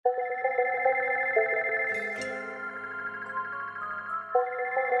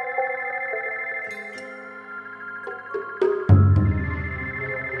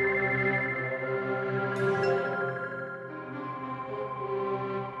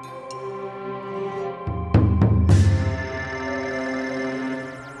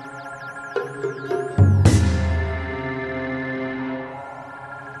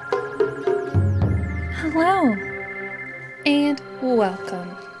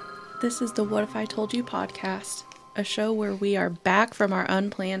This is the What If I Told You podcast, a show where we are back from our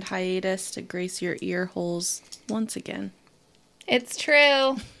unplanned hiatus to grace your ear holes once again. It's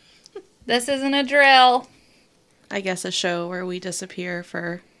true. This isn't a drill. I guess a show where we disappear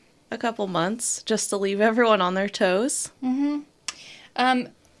for a couple months just to leave everyone on their toes. We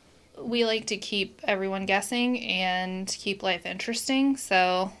like to keep everyone guessing and keep life interesting,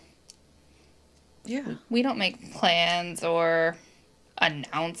 so Yeah. we don't make plans or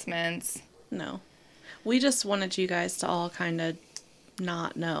announcements. No. We just wanted you guys to all kind of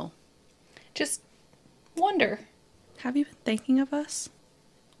not know. Just wonder, Have you been thinking of us?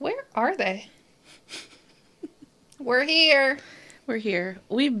 where are they? We're here. We're here.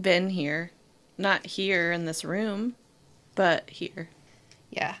 We've been here. Not here in this room, but here.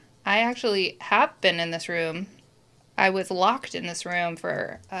 Yeah, I actually have been in this room. I was locked in this room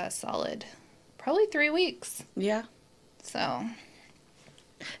for a solid, probably 3 weeks. Yeah. So,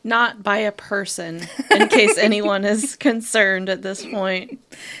 Not by a person, in case anyone is concerned at this point.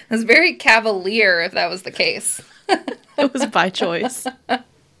 it was very cavalier if that was the case. It was by choice.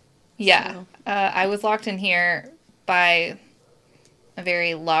 Yeah. So. I was locked in here by a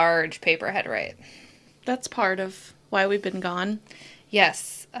very large paper headright. That's part of why we've been gone.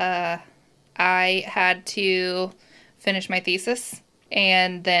 Yes. I had to finish my thesis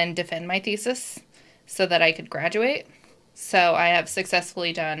and then defend my thesis so that I could graduate. So I have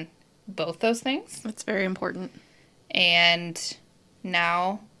successfully done both those things. That's very important. And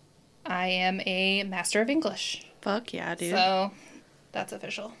now I am a Master of English. Fuck yeah, dude. So that's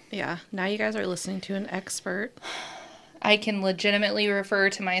official. Yeah, now you guys are listening to an expert. I can legitimately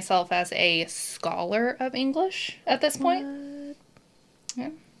refer to myself as a scholar of English at this point. What? Yeah.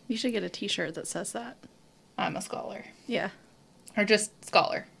 You should get a t-shirt that says that. I'm a scholar. Yeah. Or just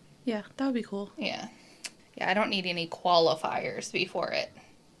scholar. Yeah, that would be cool. Yeah. Yeah, I don't need any qualifiers before it.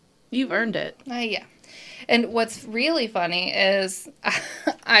 You've earned it. Yeah. And what's really funny is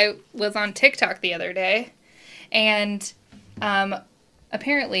I was on TikTok the other day, and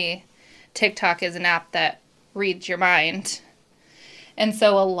apparently TikTok is an app that reads your mind. And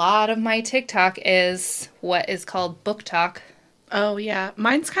so a lot of my TikTok is what is called book talk. Oh, yeah.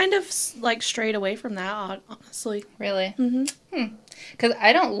 Mine's kind of, like, strayed away from that, honestly. Really? Mm-hmm. Because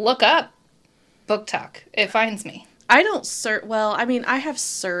I don't look up book talk. It finds me. I don't search... Well, I mean, I have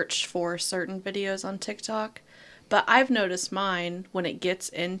searched for certain videos on TikTok, but I've noticed mine, when it gets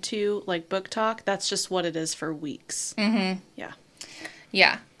into, like, book talk, that's just what it is for weeks. Mm-hmm. Yeah.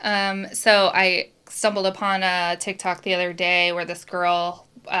 Yeah. So I stumbled upon a TikTok the other day where this girl,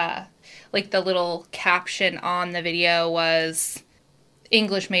 like the little caption on the video was,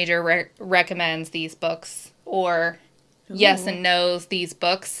 English major recommends these books, or yes and no's these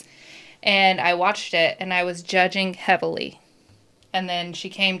books. And I watched it and I was judging heavily. And then she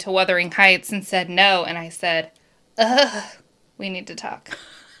came to Wuthering Heights and said no. And I said, ugh, we need to talk.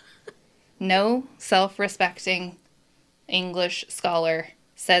 No self-respecting English scholar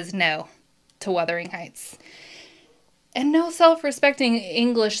says no to Wuthering Heights. And no self-respecting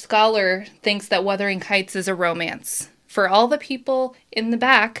English scholar thinks that Wuthering Heights is a romance. For all the people in the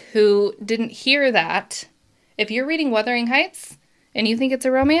back who didn't hear that, if you're reading Wuthering Heights and you think it's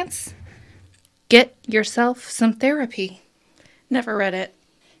a romance, get yourself some therapy. Never read it.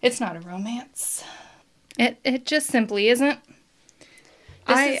 It's not a romance. It just simply isn't.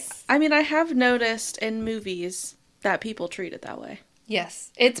 I mean, I have noticed in movies that people treat it that way.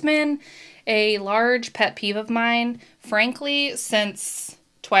 Yes. It's been a large pet peeve of mine, frankly, since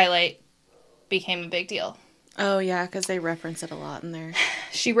Twilight became a big deal. Oh, yeah, because they reference it a lot in there.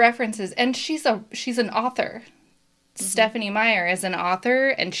 She references, and she's an author. Mm-hmm. Stephenie Meyer is an author,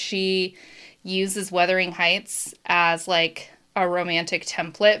 and she uses Wuthering Heights as, like, a romantic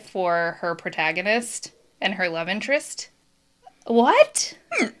template for her protagonist and her love interest. What?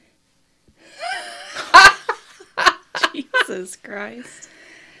 Jesus Christ.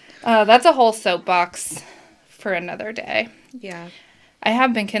 That's a whole soapbox for another day. Yeah. I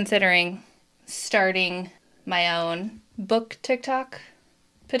have been considering starting my own book TikTok,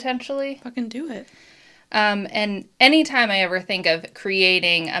 potentially. Fucking do it. And anytime I ever think of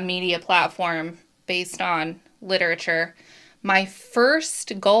creating a media platform based on literature, my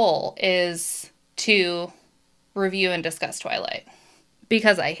first goal is to review and discuss Twilight.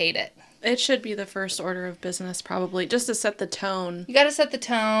 Because I hate it. It should be the first order of business, probably, just to set the tone. You gotta set the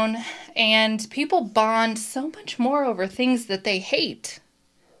tone, and people bond so much more over things that they hate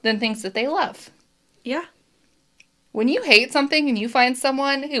than things that they love. Yeah. When you hate something and you find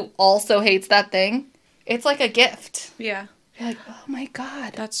someone who also hates that thing, it's like a gift. Yeah. You're like, oh my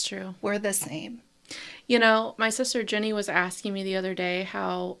God. That's true. We're the same. You know, my sister Jenny was asking me the other day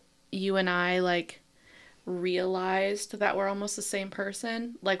how you and I, like, realized that we're almost the same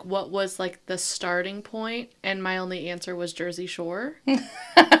person. Like, what was, like, the starting point? And my only answer was Jersey Shore.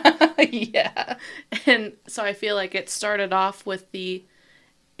 Yeah. And so I feel like it started off with the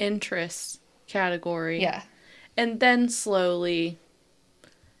interests category. Yeah. And then slowly,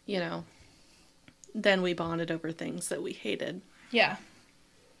 you know, then we bonded over things that we hated. Yeah.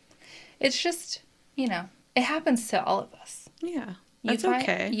 It's just, you know, it happens to all of us. Yeah. That's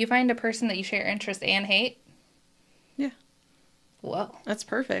okay. You find a person that you share interest and hate. Yeah. Whoa. That's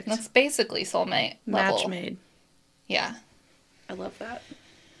perfect. That's basically soulmate level. Match made. Yeah. I love that.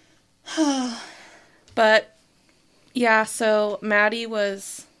 But, yeah, so Maddie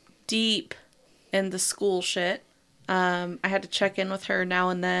was deep in the school shit. I had to check in with her now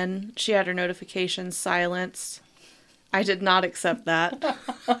and then. She had her notifications silenced. I did not accept that.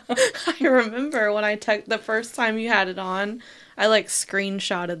 I remember when the first time you had it on, I, like,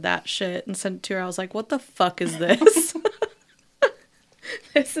 screenshotted that shit and sent it to her. I was like, what the fuck is this?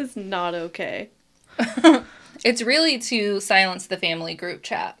 This is not okay. It's really to silence the family group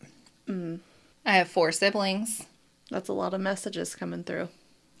chat. Mm. I have 4 siblings. That's a lot of messages coming through.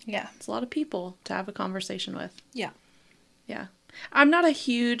 Yeah. It's a lot of people to have a conversation with. Yeah. Yeah. I'm not a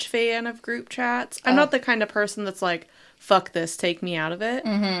huge fan of group chats. I'm not the kind of person that's like, fuck this, take me out of it.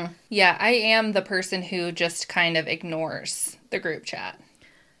 Mm-hmm. Yeah, I am the person who just kind of ignores the group chat.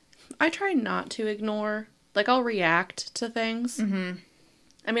 I try not to ignore. Like, I'll react to things. Mm-hmm.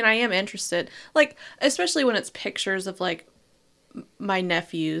 I mean, I am interested. Like, especially when it's pictures of, like, my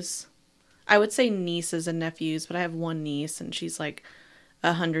nephews. I would say nieces and nephews, but I have one niece, and she's, like,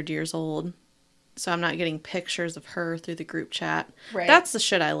 100 years old. So I'm not getting pictures of her through the group chat. Right. That's the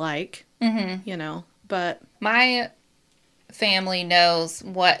shit I like. Mm-hmm. You know, but... My family knows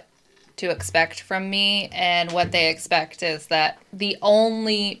what to expect from me, and what they expect is that the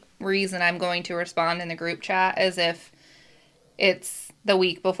only reason I'm going to respond in the group chat is if it's the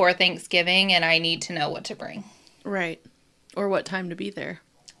week before Thanksgiving and I need to know what to bring. Right. Or what time to be there.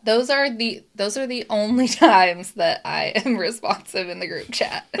 Those are the only times that I am responsive in the group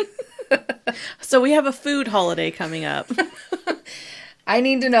chat. So we have a food holiday coming up. I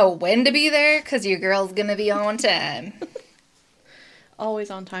need to know when to be there because your girl's going to be on time.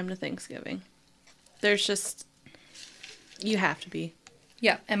 Always on time to Thanksgiving. There's just... You have to be.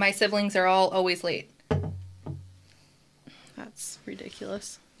 Yeah, and my siblings are all always late. That's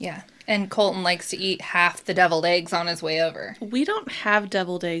ridiculous. Yeah, and Colton likes to eat half the deviled eggs on his way over. We don't have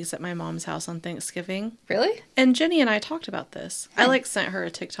deviled eggs at my mom's house on Thanksgiving. Really? And Jenny and I talked about this. I, like, sent her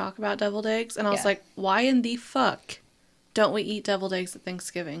a TikTok about deviled eggs, and I was like, why in the fuck don't we eat deviled eggs at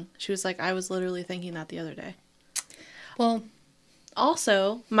Thanksgiving? She was like, I was literally thinking that the other day. Well...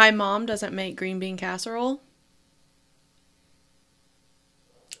 Also, my mom doesn't make green bean casserole.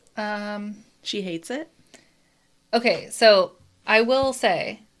 She hates it. Okay, so I will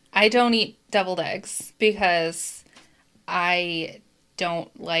say I don't eat deviled eggs because I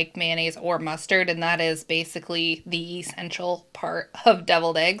don't like mayonnaise or mustard, and that is basically the essential part of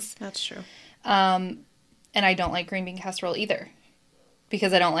deviled eggs. That's true. And I don't like green bean casserole either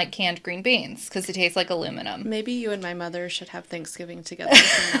because I don't like canned green beans because it tastes like aluminum. Maybe you and my mother should have Thanksgiving together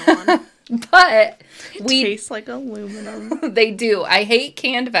from now on. But we taste like aluminum. They do. I hate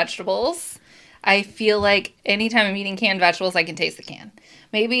canned vegetables. I feel like anytime I'm eating canned vegetables, I can taste the can.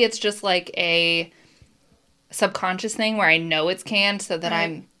 Maybe it's just like a subconscious thing where I know it's canned so that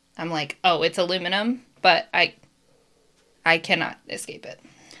right. I'm like, oh, it's aluminum, but I cannot escape it.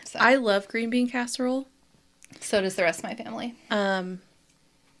 So. I love green bean casserole. So does the rest of my family.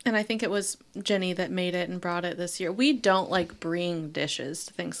 And I think it was Jenny that made it and brought it this year. We don't like bring dishes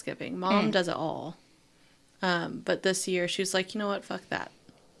to Thanksgiving. Mom does it all. But this year she was like, you know what? Fuck that.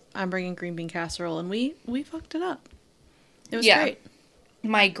 I'm bringing green bean casserole. And we fucked it up. It was great.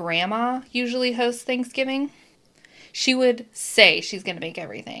 My grandma usually hosts Thanksgiving. She would say she's going to make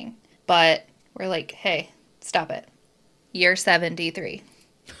everything. But we're like, hey, stop it. You're 73.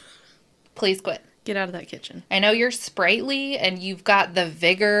 Please quit. Get out of that kitchen. I know you're sprightly and you've got the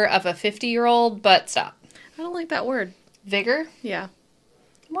vigor of a 50-year-old, but stop. I don't like that word. Vigor? Yeah.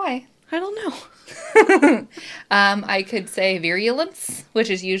 Why? I don't know. I could say virulence, which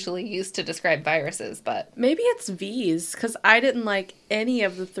is usually used to describe viruses, but... Maybe it's V's, because I didn't like any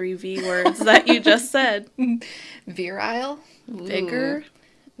of the 3 V words that you just said. Virile? Vigor?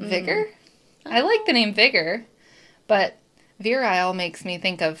 Vigor? I like the name Vigor, but virile makes me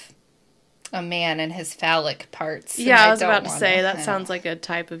think of a man and his phallic parts. Yeah, I was about to say, that sounds like a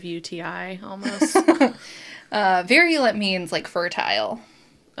type of UTI, almost. Virulent means, like, fertile.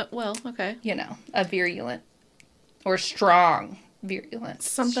 Well, okay. You know, a virulent or strong. virulent.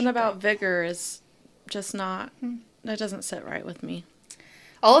 Something about vigor is just not, that doesn't sit right with me.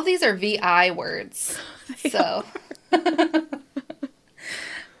 All of these are VI words. So.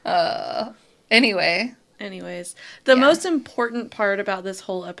 Anyway. Anyways, the most important part about this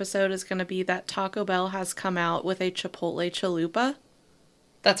whole episode is going to be that Taco Bell has come out with a Chipotle Chalupa.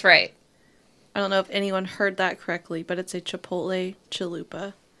 That's right. I don't know if anyone heard that correctly, but it's a Chipotle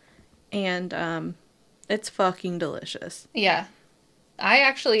Chalupa. And it's fucking delicious. Yeah. I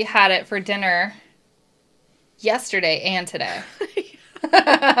actually had it for dinner yesterday and today.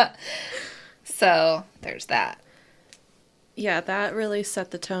 So, there's that. Yeah, that really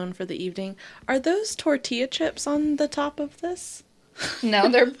set the tone for the evening. Are those tortilla chips on the top of this? No,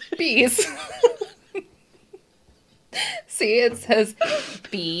 they're bees. See, it says,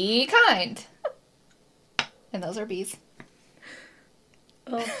 be kind. And those are bees.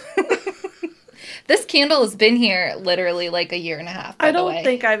 Oh. This candle has been here literally like a year and a half, by I the way. don't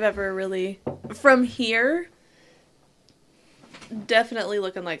think I've ever really... From here, definitely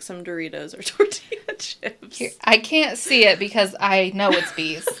looking like some Doritos or tortilla chips. Here, I can't see it because I know it's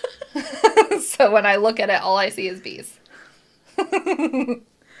bees. So when I look at it, all I see is bees.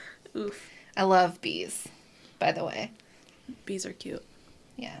 Oof. I love bees, by the way. Bees are cute.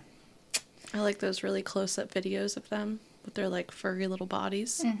 Yeah. I like those really close-up videos of them with their, like, furry little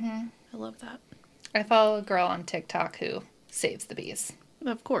bodies. Mm-hmm. I love that. I follow a girl on TikTok who saves the bees.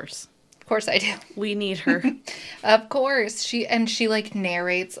 Of course. Of course I do. We need her. Of course. She like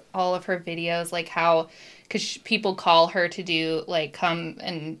narrates all of her videos, like how, because people call her to do, like, come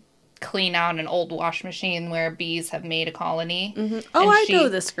and clean out an old wash machine where bees have made a colony. Mm-hmm. Oh, I know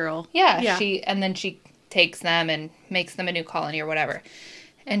this girl. Yeah. And then she takes them and makes them a new colony or whatever.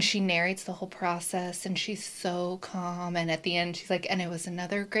 And she narrates the whole process, and she's so calm. And at the end, she's like, and it was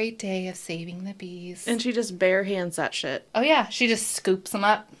another great day of saving the bees. And she just bare hands that shit. Oh, yeah. She just scoops them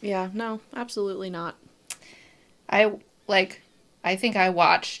up. Yeah, no, absolutely not. I think I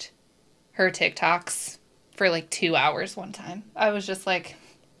watched her TikToks for like 2 hours one time. I was just like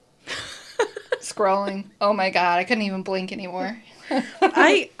scrolling. Oh my God, I couldn't even blink anymore.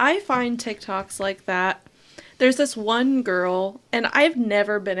 I find TikToks like that. There's this one girl, and I've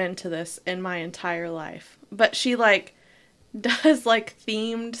never been into this in my entire life, but she, like, does, like,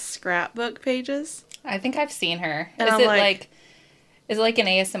 themed scrapbook pages. I think I've seen her. And Is I'm it like an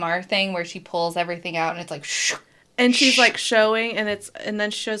ASMR thing where she pulls everything out and it's like shh, and she's like showing, and then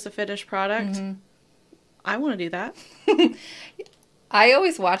she shows the finished product. Mm-hmm. I want to do that. I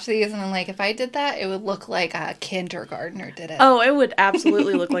always watch these and I'm like, if I did that, it would look like a kindergartner did it. Oh, it would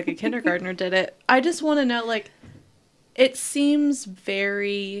absolutely look like a kindergartner did it. I just want to know, like, it seems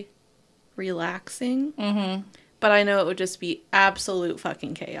very relaxing, but I know it would just be absolute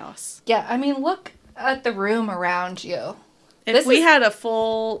fucking chaos. Yeah, I mean, look at the room around you. If we had a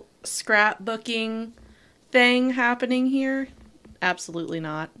full scrapbooking thing happening here, absolutely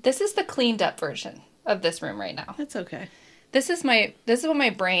not. This is the cleaned up version of this room right now. That's okay. This is what my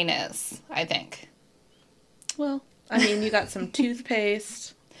brain is, I think. Well, I mean, you got some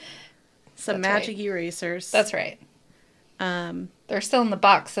toothpaste, some magic erasers. That's right. They're still in the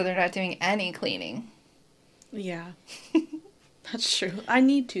box, so they're not doing any cleaning. Yeah. That's true. I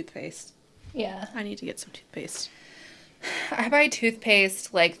need toothpaste. Yeah. I need to get some toothpaste. I buy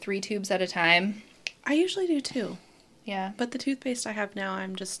toothpaste like 3 tubes at a time. I usually do too. Yeah. But the toothpaste I have now,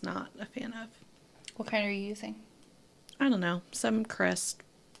 I'm just not a fan of. What kind are you using? I don't know. Some Crest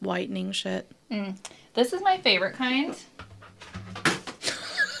whitening shit. This is my favorite kind.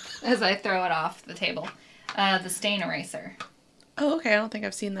 As I throw it off the table. The stain eraser. Oh, okay. I don't think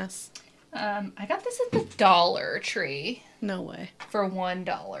I've seen this. I got this at the Dollar Tree. No way. For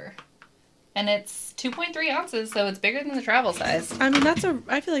 $1. And it's 2.3 ounces, so it's bigger than the travel size. I mean,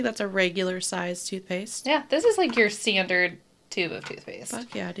 I feel like that's a regular size toothpaste. Yeah, this is like your standard tube of toothpaste.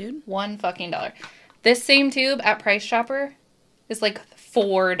 Fuck yeah, dude. $1 fucking. This same tube at Price Chopper is like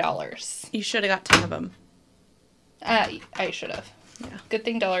 $4. You should have got 10 of them. I should have. Yeah. Good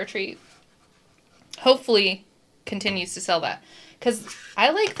thing Dollar Tree hopefully continues to sell that. Because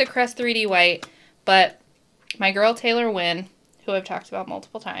I like the Crest 3D White, but my girl Taylor Wynn, who I've talked about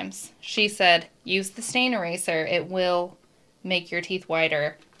multiple times, she said, use the stain eraser. It will make your teeth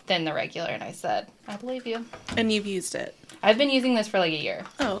whiter than the regular. And I said, I believe you. And you've used it. I've been using this for like a year.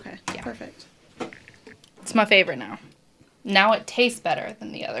 Oh, okay. Yeah. Perfect. It's my favorite now. Now it tastes better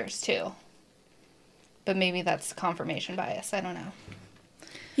than the others, too. But maybe that's confirmation bias. I don't know.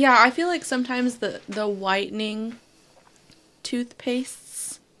 Yeah, I feel like sometimes the whitening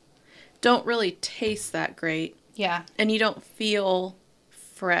toothpastes don't really taste that great. Yeah. And you don't feel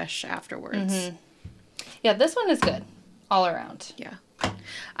fresh afterwards. Yeah, this one is good. all around. Yeah.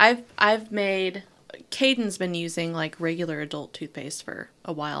 I've made... Caden's been using, like, regular adult toothpaste for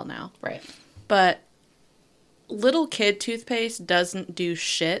a while now. Right. But little kid toothpaste doesn't do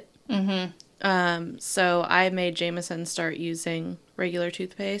shit. Mm-hmm. So I made Jameson start using regular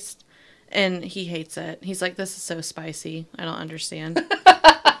toothpaste, and he hates it. He's like, this is so spicy. I don't understand.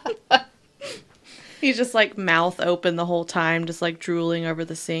 He's just, like, mouth open the whole time, just, like, drooling over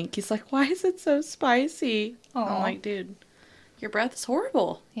the sink. He's like, why is it so spicy? Aww. I'm like, dude, your breath is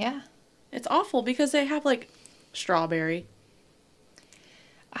horrible. Yeah. It's awful because they have, like, strawberry.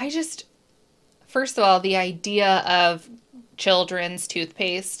 First of all, the idea of children's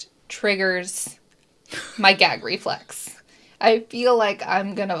toothpaste triggers my gag reflex. I feel like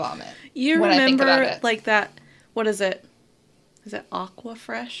I'm gonna vomit. You when I think about remember, it. like, that, what is it? Is it Aqua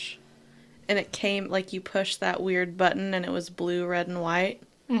Fresh? And it came, like, you push that weird button and it was blue, red, and white.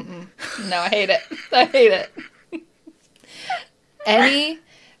 Mm-mm. No, I hate it. I hate it.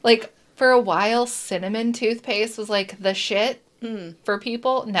 Like, for a while, cinnamon toothpaste was, like, the shit for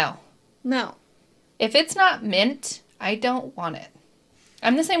people. No. No. If it's not mint, I don't want it.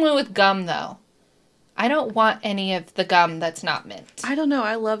 I'm the same way with gum, though. I don't want any of the gum that's not mint. I don't know.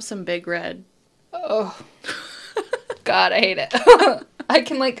 I love some Big Red. Oh. God, I hate it. I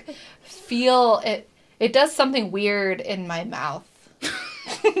can, like, feel it. It does something weird in my mouth.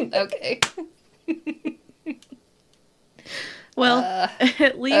 Okay. Well,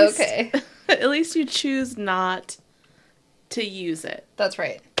 at least Okay. at least you choose not to use it. That's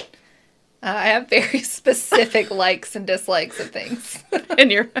right. I have very specific likes and dislikes of things.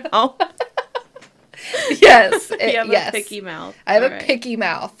 In your mouth. Yes. You have yes. a picky mouth. I have All a right. picky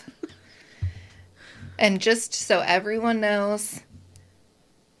mouth. And just so everyone knows,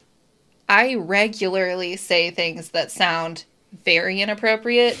 I regularly say things that sound very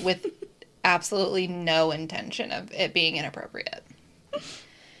inappropriate with absolutely no intention of it being inappropriate.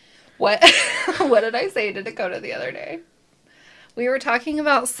 What did I say to Dakota the other day? We were talking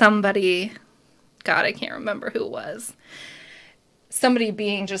about somebody, God, I can't remember who it was. Somebody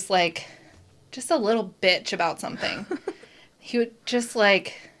being just a little bitch about something. He would just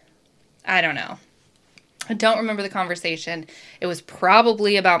I don't know. I don't remember the conversation. It was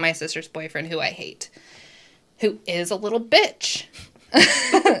probably about my sister's boyfriend, who I hate, who is a little bitch.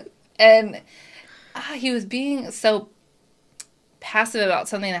 And he was being so passive about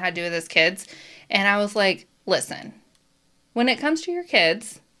something that had to do with his kids. And I was like, listen, when it comes to your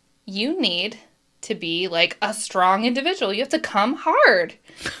kids, you need to be like a strong individual. You have to come hard.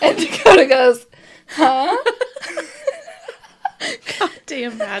 And Dakota goes, huh? God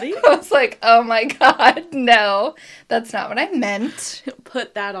damn, Maddie. I was like, oh my God, no, that's not what I meant.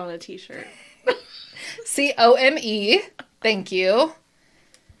 Put that on a t-shirt. COME. Thank you.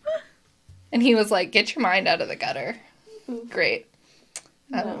 And he was like, get your mind out of the gutter. Great.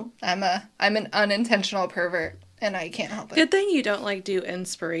 No. I'm an unintentional pervert, and I can't help it. Good thing you don't like do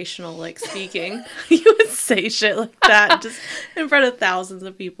inspirational like speaking. You would say shit like that just in front of thousands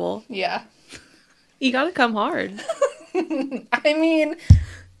of people. Yeah. You gotta come hard. I mean,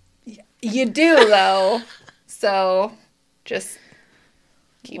 you do, though. So just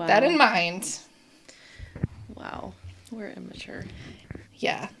keep that in mind. Wow. We're immature.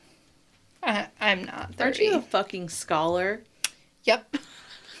 Yeah. I'm not 30. Aren't you a fucking scholar? Yep.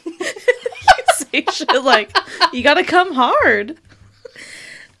 You say shit like, you gotta come hard.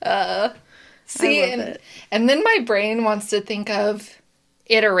 See, I love it. and then my brain wants to think of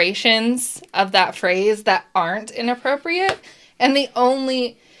iterations of that phrase that aren't inappropriate. And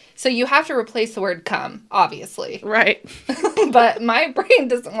so you have to replace the word come, obviously. Right. But my brain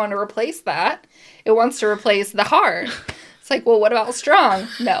doesn't want to replace that. It wants to replace the hard. It's like, well, what about strong?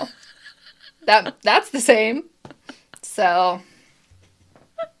 No. That's the same. So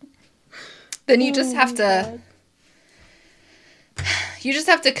then you just have to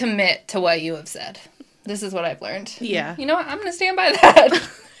commit to what you have said. This is what I've learned. Yeah. You know what? I'm going to stand by that.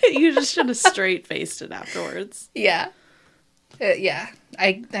 You just should have straight-faced it afterwards. Yeah. Yeah.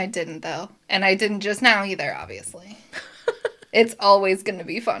 I didn't, though. And I didn't just now either, obviously. It's always going to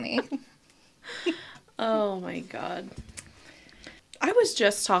be funny. Oh my God. I was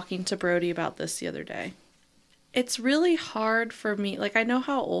just talking to Brody about this the other day. It's really hard for me. Like, I know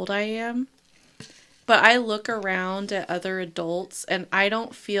how old I am, but I look around at other adults and I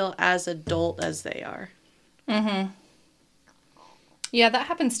don't feel as adult as they are. Mm-hmm. Yeah, that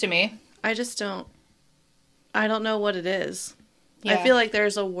happens to me. I just don't. I don't know what it is. Yeah. I feel like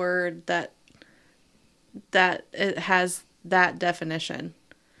there's a word that it has that definition.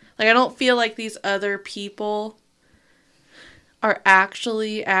 Like, I don't feel like these other people are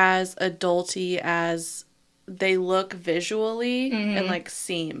actually as adulty as they look visually Mm-hmm. and like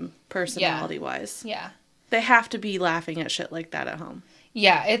seem personality wise. Yeah. They have to be laughing at shit like that at home.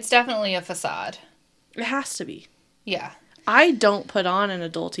 Yeah, it's definitely a facade. It has to be. Yeah. I don't put on an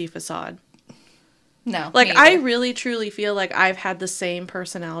adulty facade. No. Like, me I either. really truly feel like I've had the same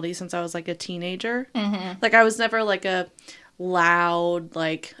personality since I was like a teenager. Mm-hmm. Like, I was never like a loud,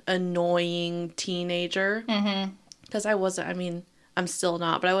 like annoying teenager. Mm-hmm. Because I wasn't, I mean, I'm still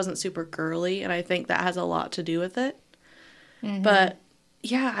not, but I wasn't super girly. And I think that has a lot to do with it. Mm-hmm. But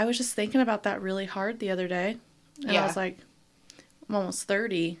yeah, I was just thinking about that really hard the other day. And I was like, I'm almost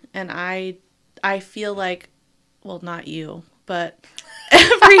 30. And I feel like, well, not you, but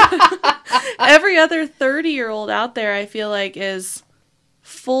every other 30-year-old out there, I feel like is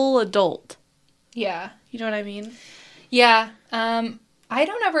full adult. Yeah. You know what I mean? Yeah. I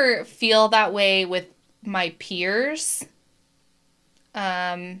don't ever feel that way with my peers.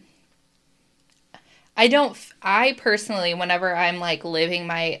 I personally, whenever I'm like living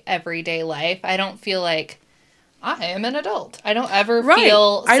my everyday life, I don't feel like I am an adult. I don't ever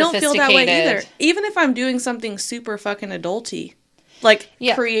feel I don't feel that way either. sophisticated. Even if I'm doing something super fucking adulty, like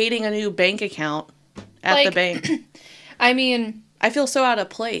Yeah. creating a new bank account at the Like- bank, I mean, I feel so out of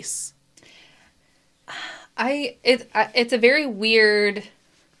place. it's a very weird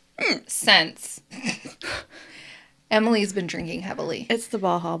sense. Emily's been drinking heavily. It's the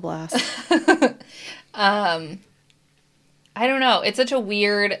Baja Blast. I don't know. It's such a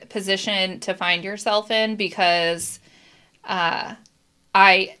weird position to find yourself in because on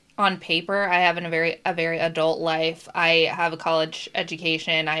paper, I have a very adult life. I have a college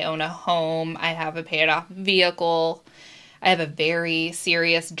education. I own a home. I have a paid off vehicle. I have a very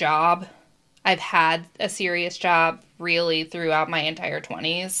serious job. I've had a serious job really throughout my entire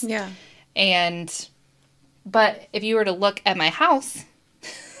 20s. Yeah. But if you were to look at my house,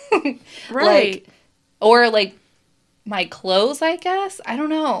 Right. or like my clothes, I guess, I don't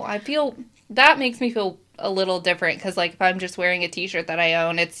know. I feel that makes me feel a little different because like if I'm just wearing a t-shirt that I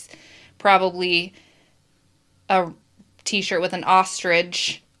own, it's probably a t-shirt with an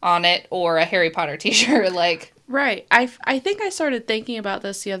ostrich on it or a Harry Potter t-shirt. Like, Right. I think I started thinking about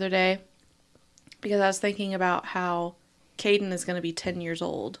this the other day because I was thinking about how Caden is going to be 10 years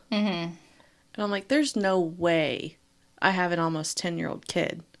old. mm-hmm. And I'm like, there's no way I have an almost 10-year-old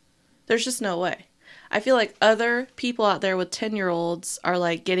kid. There's just no way. I feel like other people out there with 10-year-olds are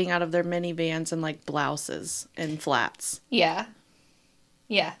like getting out of their minivans and like blouses and flats. Yeah.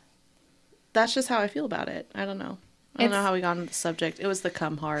 Yeah. That's just how I feel about it. I don't know. I don't know It's- how we got into the subject. It was the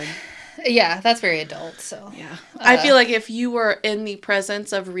come hard. Yeah, that's very adult, so. Yeah. I feel like if you were in the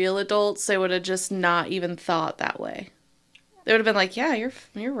presence of real adults, they would have just not even thought that way. They would have been like, yeah,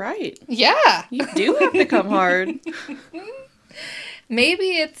 you're right. Yeah. You do have to come hard.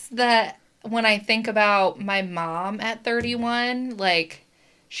 Maybe it's that when I think about my mom at 31, like,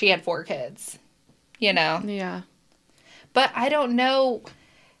 she had 4 kids, you know? Yeah. But I don't know,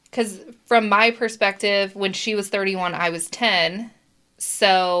 because from my perspective, when she was 31, I was 10.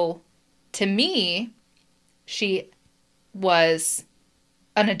 So, to me, she was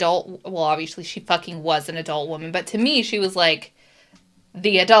an adult. Well, obviously, she fucking was an adult woman. But to me, she was like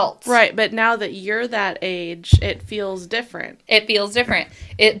the adult. Right, but now that you're that age, it feels different. It feels different.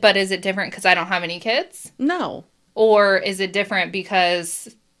 But is it different because I don't have any kids? No. Or is it different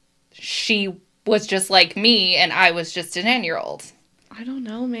because she was just like me and I was just a 10-year-old? I don't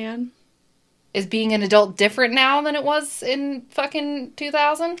know, man. Is being an adult different now than it was in fucking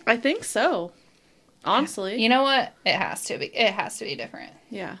 2000? I think so. Honestly. You know what? It has to be. It has to be different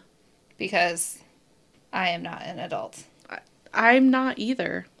Yeah. because I am not an adult. I'm not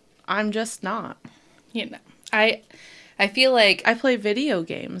either. I'm just not. You know, I feel like I play video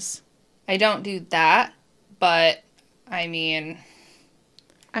games. I don't do that, but I mean,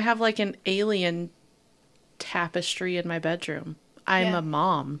 I have like an alien tapestry in my bedroom. I'm Yeah. a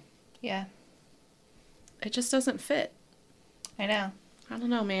mom. yeah, It just doesn't fit. I know. I don't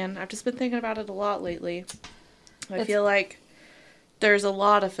know, man. I've just been thinking about it a lot lately. I It's- feel like there's a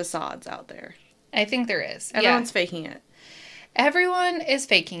lot of facades out there. I think there is. Everyone's faking it. Everyone is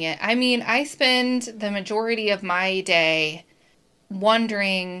faking it. I mean, I spend the majority of my day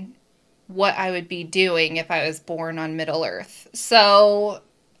wondering what I would be doing if I was born on Middle Earth. So,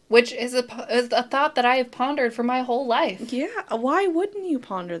 which is a thought that I have pondered for my whole life. Yeah, why wouldn't you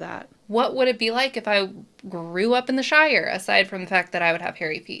ponder that? What would it be like if I grew up in the Shire, aside from the fact that I would have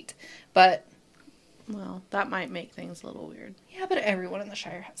hairy feet? But, Well, that might make things a little weird. yeah, but everyone in the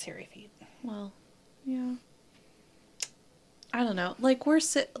Shire has hairy feet. Well, yeah. I don't know. Like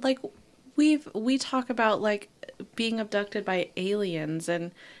We talk about like being abducted by aliens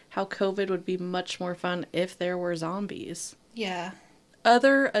and how COVID would be much more fun if there were zombies. Yeah.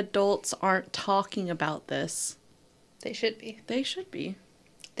 Other adults aren't talking about this. They should be. They should be.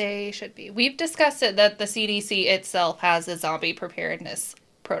 They should be. We've discussed it that the CDC itself has a zombie preparedness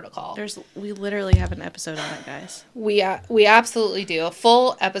protocol. We literally have an episode on it, guys. We absolutely do. A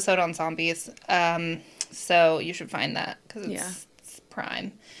full episode on zombies. So you should find that because it's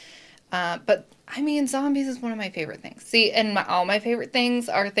prime. But I mean, zombies is one of my favorite things. See, and all my favorite things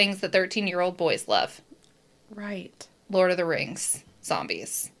are things that 13-year-old boys love. Right. Lord of the Rings,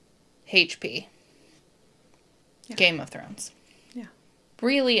 zombies, HP, Game of Thrones. Yeah.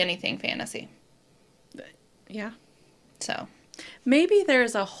 Really anything fantasy. Yeah. So. Maybe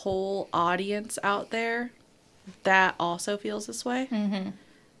there's a whole audience out there that also feels this way. Mm-hmm.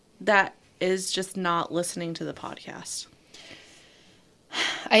 That is just not listening to the podcast.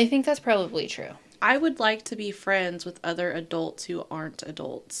 I think that's probably true. I would like to be friends with other adults who aren't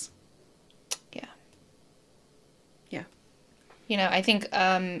adults. Yeah. Yeah. You know, I think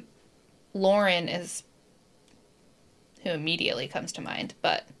Lauren is who immediately comes to mind,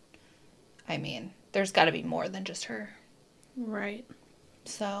 but I mean, there's got to be more than just her. Right.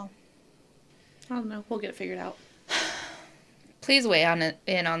 So. I don't know. We'll get it figured out. Please weigh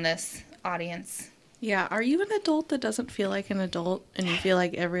in on this, audience. Yeah. Are you an adult that doesn't feel like an adult and you feel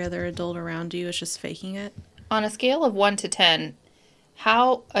like every other adult around you is just faking it? On a scale of 1 to 10,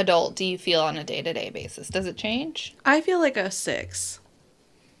 how adult do you feel on a day-to-day basis? Does it change? I feel like a 6.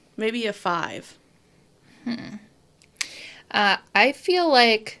 Maybe a 5. I feel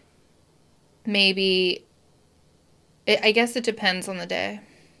like maybe... I guess it depends on the day.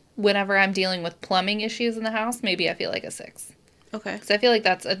 Whenever I'm dealing with plumbing issues in the house, maybe I feel like a 6. Okay. Because I feel like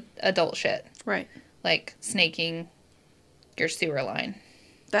that's adult shit. Right. Like snaking your sewer line.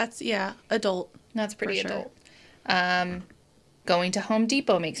 That's, yeah, adult. That's pretty sure. adult. Going to Home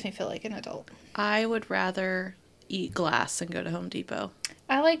Depot makes me feel like an adult. I would rather eat glass than go to Home Depot.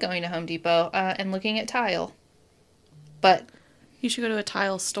 I like going to Home Depot and looking at tile. But... You should go to a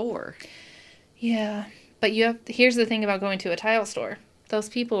tile store. Yeah. But here's the thing about going to a tile store. Those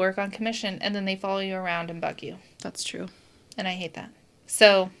people work on commission, and then they follow you around and bug you. That's true. And I hate that.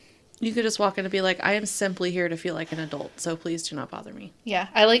 So... You could just walk in and be like, I am simply here to feel like an adult, so please do not bother me. Yeah,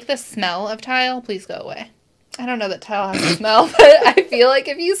 I like the smell of tile. Please go away. I don't know that tile has a smell, but I feel like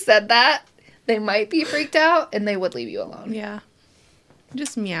if you said that, they might be freaked out, and they would leave you alone. Yeah.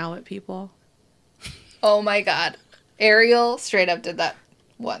 Just meow at people. Oh my god. Ariel straight up did that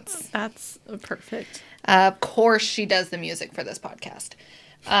once. That's perfect. Of course she does the music for this podcast.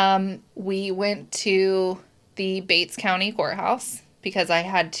 We went to the Bates County Courthouse because I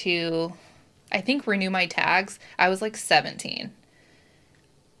had to, I think, renew my tags. I was like 17.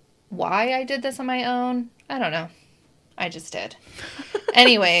 Why I did this on my own, I don't know. I just did.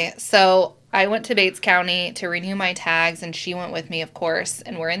 Anyway, so I went to Bates County to renew my tags, and she went with me, of course.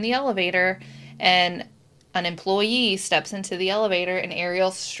 And we're in the elevator, and an employee steps into the elevator, and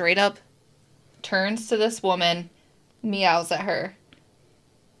Ariel straight up turns to this woman, meows at her.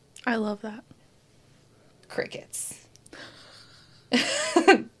 I love that. Crickets.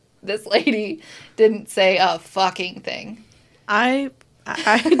 This lady didn't say a fucking thing. I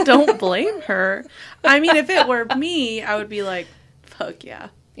don't blame her. I mean, if it were me, I would be like, fuck yeah.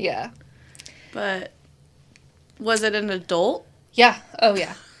 Yeah. But was it an adult? Yeah. Oh,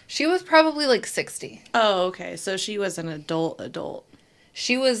 yeah. She was probably like 60. Oh, okay. So she was an adult.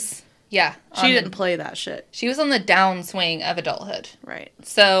 She was, yeah. She didn't play that shit. She was on the downswing of adulthood. Right.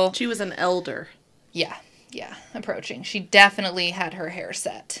 So. She was an elder. Yeah. Yeah. Approaching. She definitely had her hair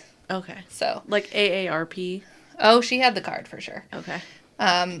set. Okay. So. Like AARP? Oh, she had the card for sure. Okay.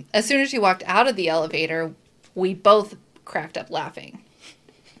 As soon as she walked out of the elevator, we both cracked up laughing.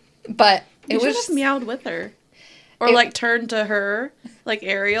 But it was just meowed with her. Or like turned to her, like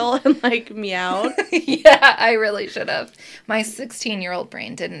Ariel, and like meowed. Yeah, I really should have. My 16-year-old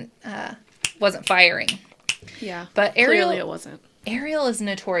brain wasn't firing. Yeah. But Ariel, clearly it wasn't. Ariel is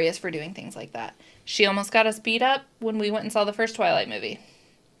notorious for doing things like that. She almost got us beat up when we went and saw the first Twilight movie.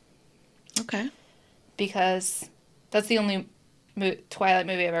 Okay. Because that's the only Twilight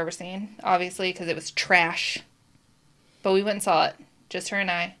movie I've ever seen, obviously, because it was trash. But we went and saw it, just her and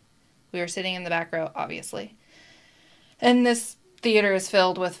I. We were sitting in the back row, obviously. And this theater is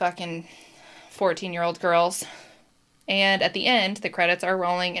filled with fucking 14-year-old girls. And at the end, the credits are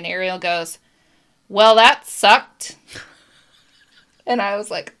rolling, and Ariel goes, "Well, that sucked." And I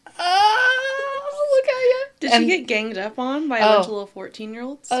was like, look at you. Did she get ganged up on by a bunch of little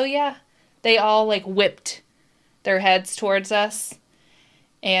 14-year-olds? Oh, yeah. They all, like, whipped their heads towards us.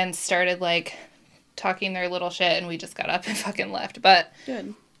 and started like talking their little shit, and we just got up and fucking left. But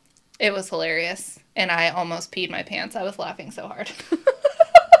Good. it was hilarious, and I almost peed my pants. I was laughing so hard.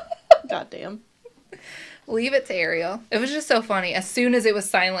 Goddamn. Leave it to Ariel. It was just so funny. As soon as it was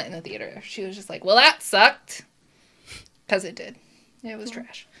silent in the theater, she was just like, well, that sucked. Because it did. It was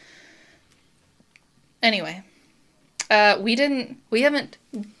trash. Anyway. We haven't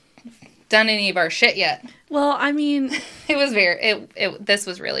done any of our shit yet. Well, I mean... It was this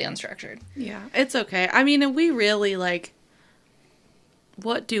was really unstructured. Yeah, it's okay. I mean, and we really, like...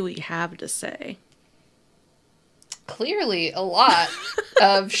 What do we have to say? Clearly a lot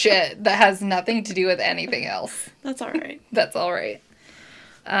of shit that has nothing to do with anything else. That's all right. That's all right.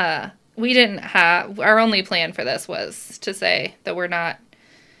 We didn't have... Our only plan for this was to say that we're not...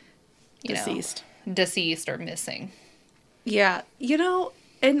 Deceased or missing. Yeah.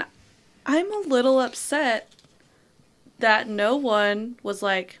 And I'm a little upset that no one was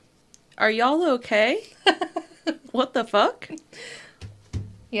like, are y'all okay? What the fuck?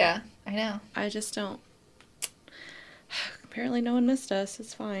 Yeah, I know. I just don't. Apparently no one missed us.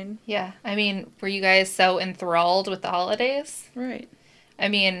 It's fine. Yeah. I mean, were you guys so enthralled with the holidays? Right. I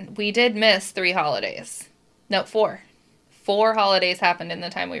mean, we did miss 3 holidays. No, 4. 4 holidays happened in the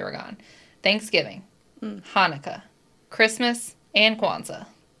time we were gone. Thanksgiving, Hanukkah, Christmas, and Kwanzaa.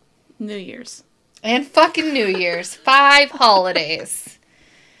 New Year's. And fucking New Year's. 5 holidays.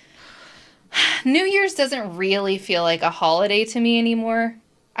 New Year's doesn't really feel like a holiday to me anymore.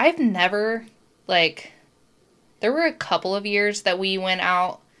 I've never, there were a couple of years that we went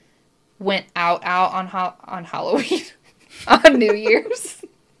out on Halloween, on New Year's.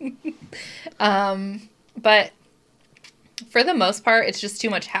 But for the most part, it's just too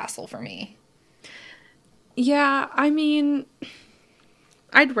much hassle for me. Yeah, I mean,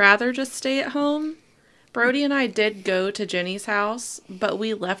 I'd rather just stay at home. Brody and I did go to Jenny's house, but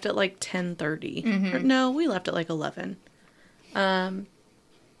we left at 10:30. Mm-hmm. No, we left at 11.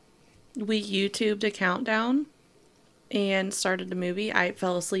 We YouTubed a countdown and started the movie. I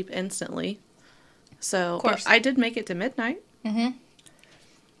fell asleep instantly. So, of course. But I did make it to midnight.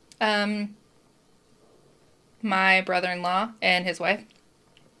 Mm-hmm. My brother-in-law and his wife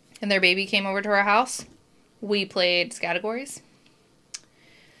and their baby came over to our house. We played Scattergories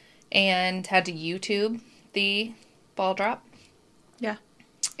and had to YouTube the ball drop. Yeah.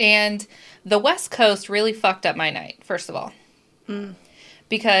 And the West Coast really fucked up my night, first of all.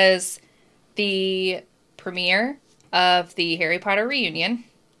 Because the premiere of the Harry Potter reunion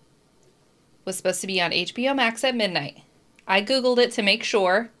was supposed to be on HBO Max at midnight. I Googled it to make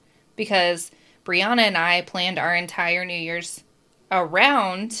sure because Brianna and I planned our entire New Year's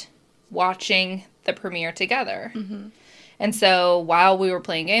around watching the premiere together. Mm-hmm. And so while we were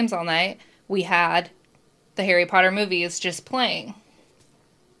playing games all night, we had the Harry Potter movies just playing.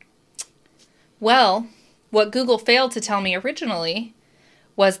 Well, what Google failed to tell me originally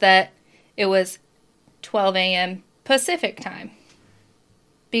was that it was 12 a.m. Pacific time.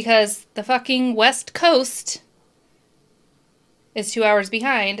 Because the fucking West Coast is 2 hours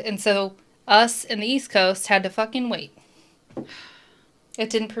behind, and so us in the East Coast had to fucking wait. It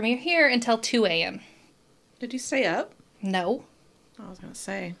didn't premiere here until 2 a.m. Did you stay up? No. I was going to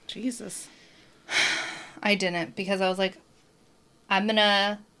say, Jesus. I didn't, because I was like, I'm going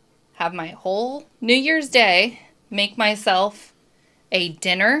to have my whole New Year's Day, make myself a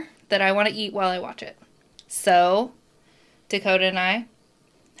dinner that I want to eat while I watch it. So, Dakota and I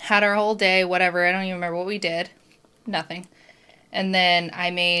had our whole day, whatever, I don't even remember what we did. Nothing. And then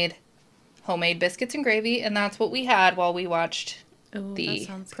I made homemade biscuits and gravy, and that's what we had while we watched the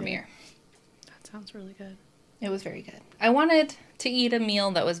premiere. Good. That sounds really good. It was very good. I wanted to eat a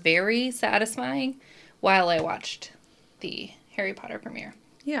meal that was very satisfying while I watched the Harry Potter premiere.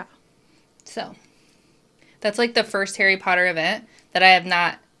 Yeah. So, that's like the first Harry Potter event that I have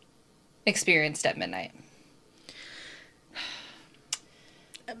not experienced at midnight.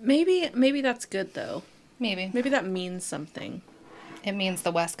 Maybe that's good, though. Maybe. Maybe that means something. It means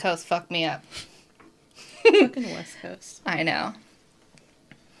the West Coast fucked me up. Fucking West Coast. I know.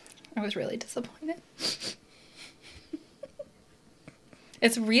 I was really disappointed.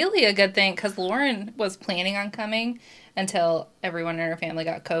 It's really a good thing because Lauren was planning on coming until everyone in her family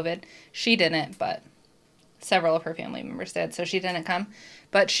got COVID. She didn't, but several of her family members did, so she didn't come.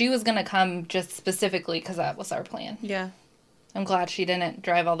 But she was going to come just specifically because that was our plan. Yeah. I'm glad she didn't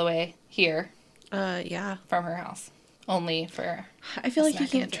drive all the way here. Yeah. From her house. Only for I feel like you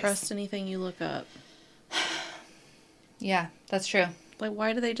can't trust anything you look up. Yeah, that's true. Like,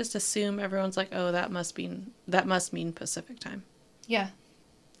 why do they just assume everyone's like, oh, that must mean Pacific time? Yeah.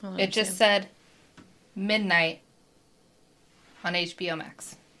 It just said midnight on HBO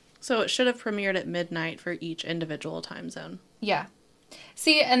Max. So it should have premiered at midnight for each individual time zone. Yeah.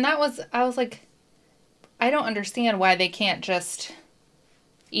 See, and I was like, I don't understand why they can't just,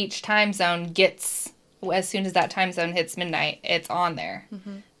 each time zone gets, as soon as that time zone hits midnight, it's on there.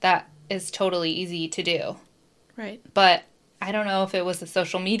 Mm-hmm. That is totally easy to do. Right. But I don't know if it was a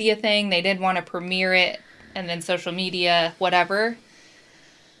social media thing. They didn't want to premiere it, and then social media, whatever.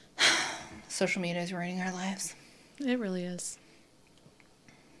 Social media is ruining our lives. It really is.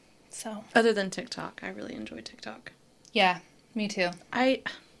 So. Other than TikTok, I really enjoy TikTok. Yeah, me too. I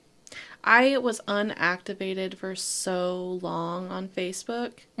was unactivated for so long on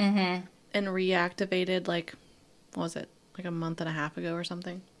Facebook. Mm-hmm. And reactivated, like, what was it? Like a month and a half ago or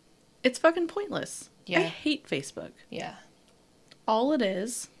something. It's fucking pointless. Yeah. I hate Facebook. Yeah. All it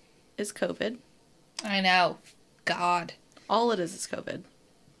is COVID. I know. God. All it is COVID.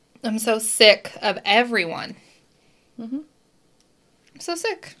 I'm so sick of everyone. Mm-hmm. I'm so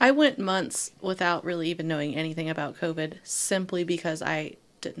sick. I went months without really even knowing anything about COVID simply because I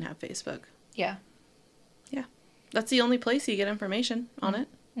didn't have Facebook. Yeah. Yeah. That's the only place you get information on it.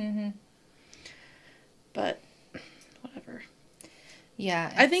 Mm-hmm. But, whatever.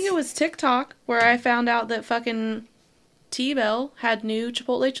 Yeah. I think it was TikTok where I found out that fucking T-Bell had new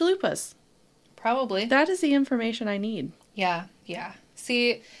Chipotle chalupas. Probably. That is the information I need. Yeah. Yeah.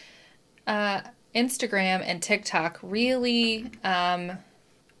 See, Instagram and TikTok really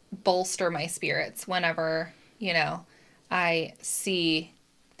bolster my spirits whenever, I see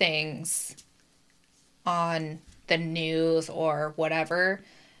things on the news or whatever,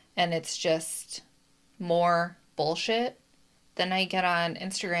 and it's just more bullshit. Then I get on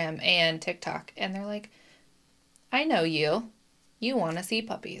Instagram and TikTok, and they're like, I know you. You want to see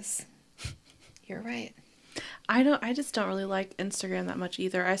puppies. You're right. I just don't really like Instagram that much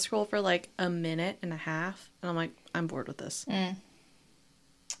either. I scroll for like a minute and a half, and I'm like, I'm bored with this. I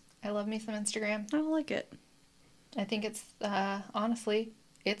love me some Instagram. I don't like it. I think it's, honestly,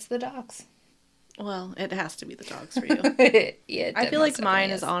 it's the dogs. Well, it has to be the dogs for you. Yeah, I feel like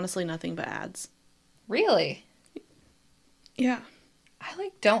mine is honestly nothing but ads. Really? Yeah.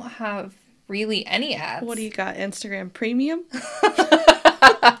 I don't have really any ads. What do you got? Instagram Premium?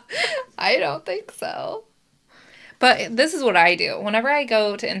 I don't think so. But this is what I do. Whenever I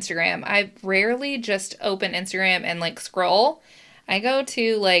go to Instagram, I rarely just open Instagram and scroll. I go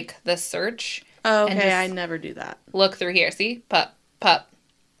to the search. Oh, okay, I never do that. Look through here. See? Pup, pup,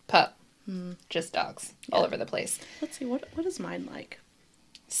 pup. Just dogs all over the place. Let's see, what is mine like?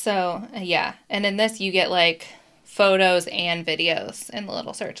 So, yeah. And in this, you get photos and videos in the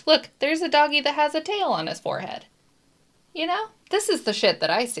little search. Look, there's a doggy that has a tail on his forehead. This is the shit that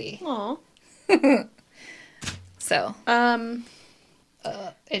I see. Aw. So.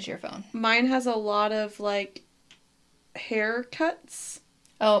 It's your phone. Mine has a lot of, haircuts.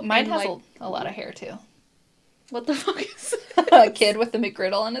 Oh, mine has a lot of hair, too. What the fuck is that? A kid with a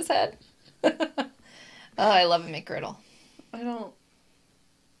McGriddle on his head. Oh, I love a McGriddle.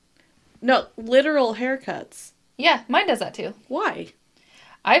 No, literal haircuts. Yeah, mine does that, too. Why?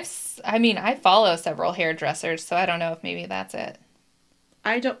 I follow several hairdressers, so I don't know if maybe that's it.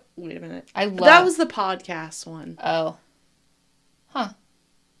 Wait a minute. That was the podcast one. Oh. Huh.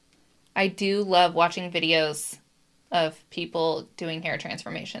 I do love watching videos of people doing hair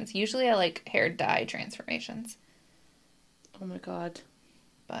transformations. Usually I like hair dye transformations. Oh my god.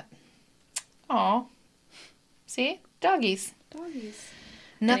 But, aw. See? Doggies.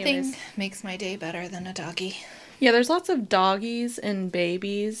 Nothing makes my day better than a doggy. Yeah, there's lots of doggies and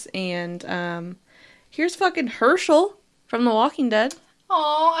babies, and here's fucking Herschel from The Walking Dead.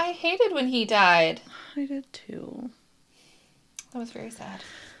 Aw, I hated when he died. I did too. That was very sad.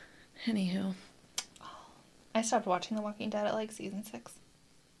 Anywho. I stopped watching The Walking Dead at season 6.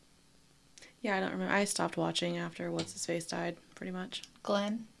 Yeah, I don't remember. I stopped watching after What's-His-Face died, pretty much.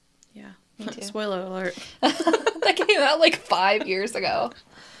 Glenn? Yeah. Me too. Spoiler alert. That came out 5 years ago.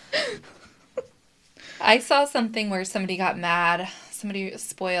 I saw something where somebody got mad. Somebody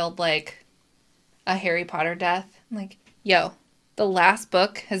spoiled, a Harry Potter death. I'm like, yo, the last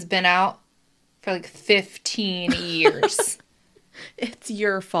book has been out for 15 years. It's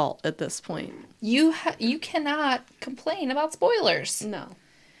your fault at this point. You cannot complain about spoilers. No.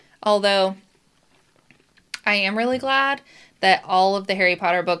 Although, I am really glad that all of the Harry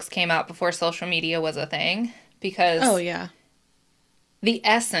Potter books came out before social media was a thing. Because oh, yeah. The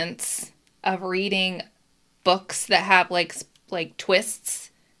essence of reading books that have, twists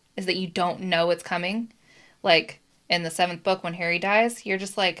is that you don't know it's coming. In the 7th book when Harry dies, you're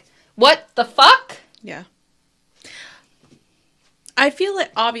just what the fuck? Yeah. I feel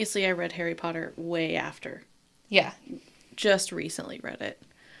obviously I read Harry Potter way after. Yeah. just recently read it.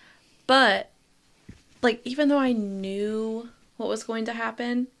 But, like, even though I knew what was going to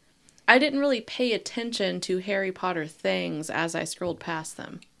happen, I didn't really pay attention to Harry Potter things as I scrolled past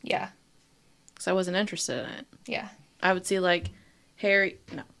them. Yeah. Because I wasn't interested in it. Yeah. I would see, like, Harry...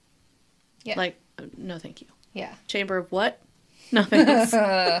 No. Yeah. Like, no thank you. Yeah. Chamber of what? No thanks.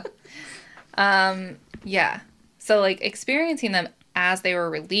 Yeah. So, like, experiencing them as they were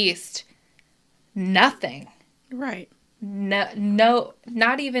released, nothing. Right. No,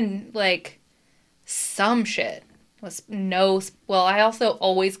 not even, like, some shit was no... Well, I also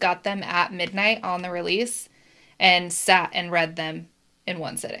always got them at midnight on the release and sat and read them in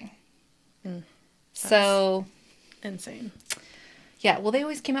one sitting. So... Insane. Yeah, well, they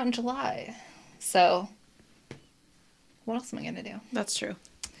always came out in July. So, what else am I going to do? That's true.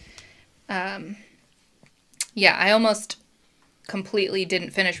 Yeah, I almost completely didn't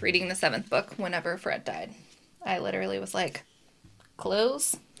finish reading the 7th book whenever Fred died. I literally was like,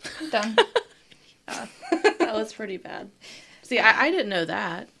 close, done. That was pretty bad. See, I didn't know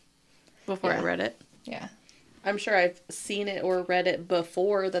that before I read it. Yeah. I'm sure I've seen it or read it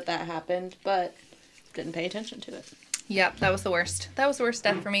before that happened, but didn't pay attention to it. Yep, that was the worst. That was the worst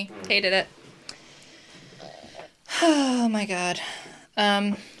death for me. Hated it. Oh my god.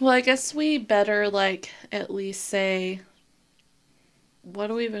 Well, I guess we better, like, at least say, what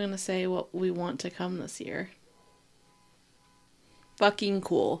are we even going to say what we want to come this year? Fucking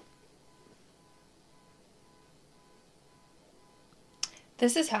cool.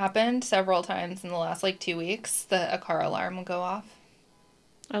 This has happened several times in the last, like, 2 weeks that a car alarm will go off.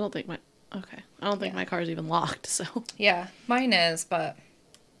 I don't think my car's even locked, so. Yeah, mine is, but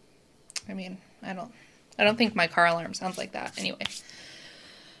I mean, I don't think my car alarm sounds like that anyway.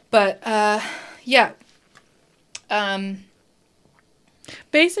 But yeah.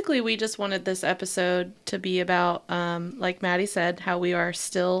 Basically, we just wanted this episode to be about, like Maddie said, how we are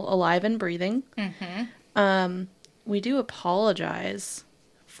still alive and breathing. Mm-hmm. We do apologize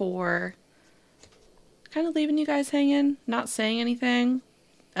for kind of leaving you guys hanging, not saying anything.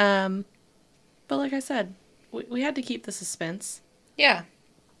 But like I said, we had to keep the suspense. Yeah.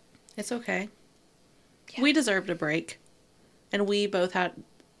 It's okay. Yeah. We deserved a break. And we both had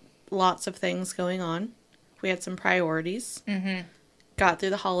lots of things going on. We had some priorities. Mm-hmm. Got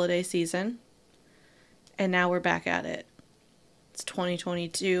through the holiday season. And now we're back at it. It's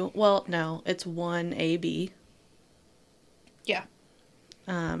 2022. Well, no, it's 1AB. Yeah.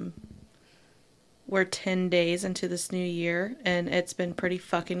 We're 10 days into this new year, and it's been pretty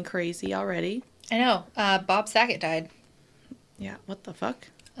fucking crazy already. I know. Bob Saget died. Yeah, what the fuck?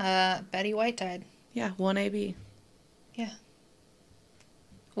 Betty White died. Yeah, 1AB. Yeah.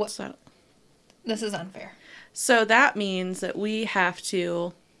 What? So, This is unfair. so that means that we have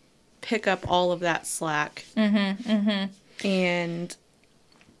to pick up all of that slack. Mm-hmm. Mm-hmm. And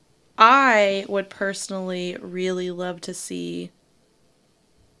I would personally really love to see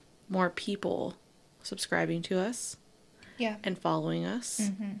more people subscribing to us. Yeah. And following us.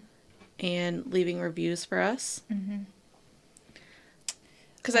 Mm-hmm. And leaving reviews for us. Mm-hmm.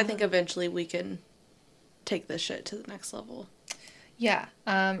 Because I think eventually we can take this shit to the next level. Yeah.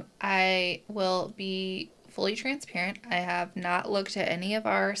 I will be fully transparent. I have not looked at any of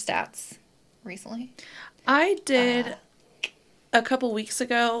our stats recently. I did a couple weeks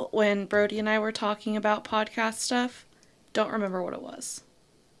ago when Brody and I were talking about podcast stuff. Don't remember what it was.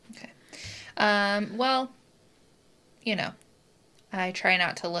 Okay. Well, you know, I try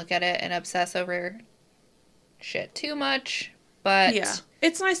not to look at it and obsess over shit too much, but yeah,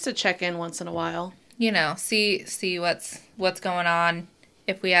 it's nice to check in once in a while. You know, see what's going on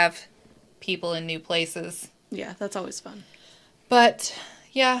if we have people in new places. Yeah, that's always fun. But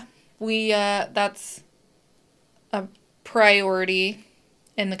yeah, we that's a priority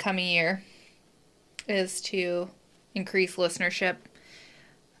in the coming year is to increase listenership.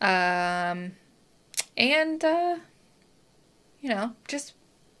 And you know, just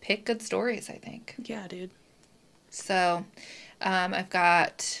pick good stories, I think. Yeah, dude. So,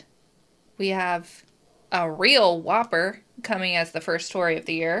 we have a real whopper coming as the first story of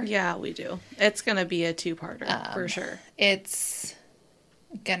the year. Yeah, we do. It's going to be a two-parter, for sure. It's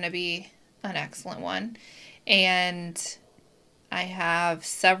going to be an excellent one. And I have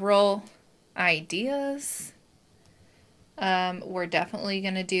several ideas. We're definitely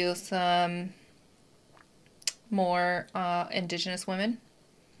going to do some more Indigenous women,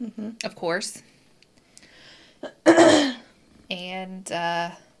 of course. And,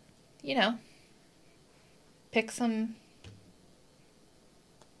 you know, pick some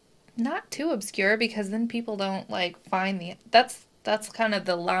not too obscure because then people don't like find that's That's kind of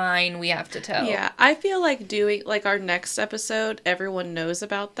the line we have to toe. Yeah, I feel like doing, like, our next episode, everyone knows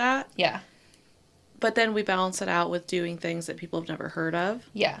about that. Yeah. But then we balance it out with doing things that people have never heard of.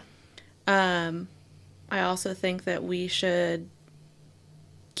 Yeah. I also think that we should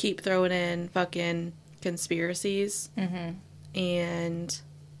keep throwing in fucking conspiracies. Mm-hmm. And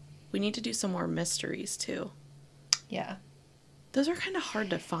we need to do some more mysteries, too. Yeah. Those are kind of hard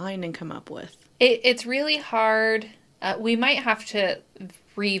to find and come up with. It's really hard. We might have to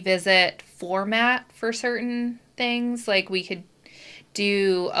revisit format for certain things. Like, we could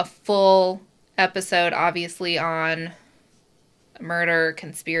do a full episode, obviously, on murder,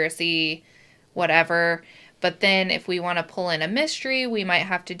 conspiracy, whatever. But then if we want to pull in a mystery, we might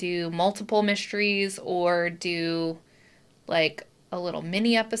have to do multiple mysteries or do, like, a little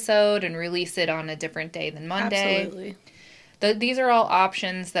mini episode and release it on a different day than Monday. Absolutely. These are all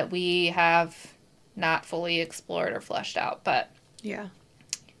options that we have not fully explored or fleshed out. But Yeah.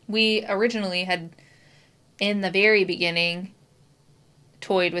 we originally had, in the very beginning,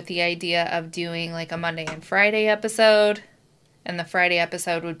 toyed with the idea of doing like a Monday and Friday episode, and the Friday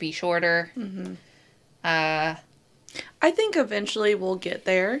episode would be shorter. Mm-hmm. I think eventually we'll get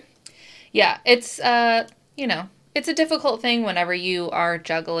there. Yeah, it's it's a difficult thing whenever you are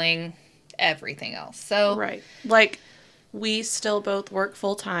juggling everything else. So Right. Like, we still both work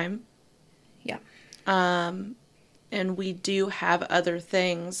full time. Yeah. And we do have other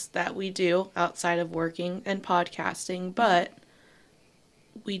things that we do outside of working and podcasting, but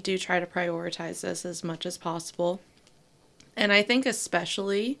we do try to prioritize this as much as possible. And I think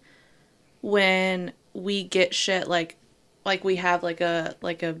especially when we get shit like we have like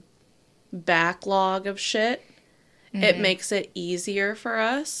a backlog of shit, it makes it easier for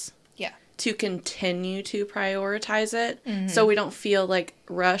us to continue to prioritize it, so we don't feel like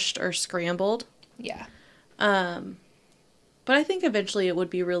rushed or scrambled. Yeah. But I think eventually it would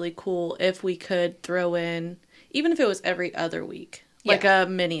be really cool if we could throw in, even if it was every other week, like a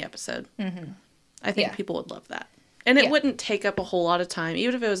mini episode. Mm-hmm. I think people would love that. And it wouldn't take up a whole lot of time.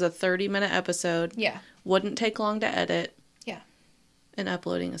 Even if it was a 30-minute episode, wouldn't take long to edit. Yeah. And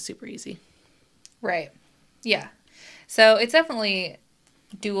uploading is super easy. Right. Yeah. So it's definitely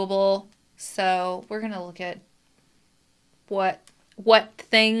doable. So we're going to look at what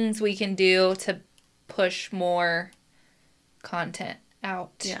things we can do to push more content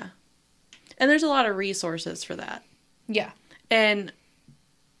out. Yeah. And there's a lot of resources for that. Yeah. And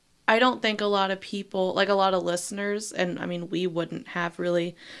I don't think a lot of people, like a lot of listeners, and I mean, we wouldn't have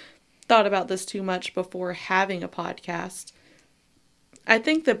really thought about this too much before having a podcast. I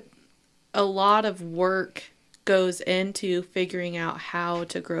think that a lot of work goes into figuring out how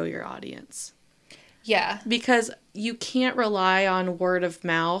to grow your audience. Yeah. Because you can't rely on word of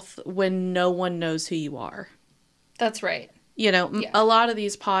mouth when no one knows who you are. That's right. You know, a lot of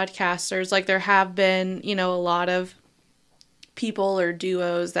these podcasters, like there have been, you know, a lot of people or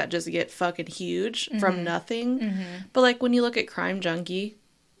duos that just get fucking huge from nothing. Mm-hmm. But like when you look at Crime Junkie,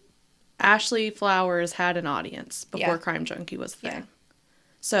 Ashley Flowers had an audience before Crime Junkie was the thing.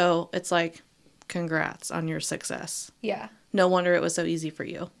 So it's like, congrats on your success. Yeah. No wonder it was so easy for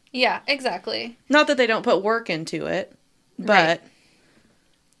you. Yeah, exactly. Not that they don't put work into it, but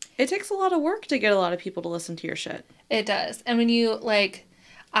it takes a lot of work to get a lot of people to listen to your shit. It does. And when you, like,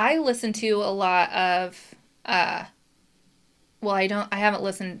 I listen to a lot of, I haven't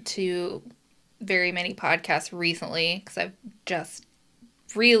listened to very many podcasts recently because I've just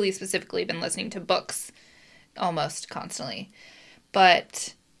really specifically been listening to books almost constantly.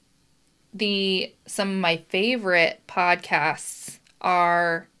 But some of my favorite podcasts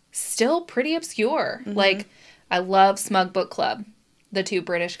are still pretty obscure. Mm-hmm. Like, I love Smug Book Club, the two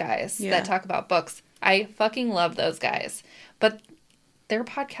British guys that talk about books. I fucking love those guys. But their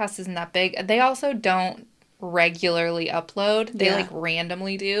podcast isn't that big. They also don't regularly upload. They, like,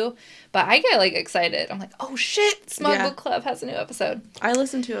 randomly do. But I get, like, excited. I'm like, oh, shit, Smug Book Club has a new episode. I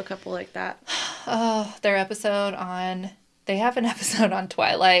listen to a couple like that. Oh, they have an episode on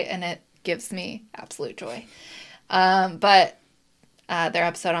Twilight, and it gives me absolute joy. But their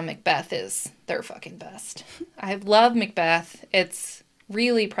episode on Macbeth is their fucking best. I love Macbeth. It's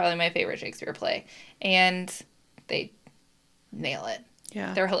really probably my favorite Shakespeare play. And they nail it.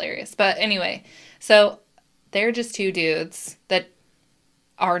 Yeah. They're hilarious. But anyway, so they're just two dudes that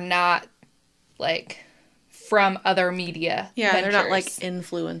are not, like, from other media ventures. They're not, like,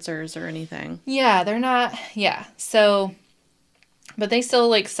 influencers or anything. Yeah, they're not. Yeah. So, but they still,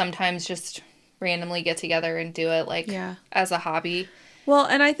 like, sometimes just randomly get together and do it, like, as a hobby. Well,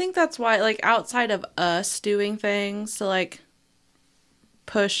 and I think that's why, like, outside of us doing things to, like,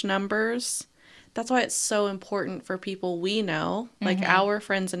 push numbers, That's why it's so important for people we know, like our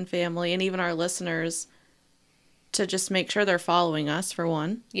friends and family, and even our listeners, to just make sure they're following us, for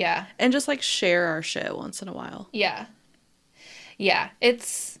one. Yeah. And just, like, share our shit once in a while. Yeah. Yeah.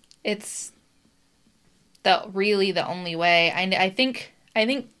 It's really the only way. I think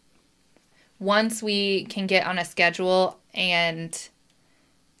once we can get on a schedule and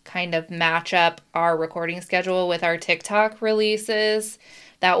kind of match up our recording schedule with our TikTok releases,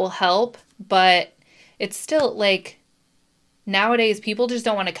 that will help. But it's still, like, nowadays people just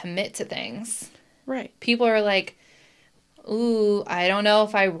don't want to commit to things. Right. People are like, ooh, I don't know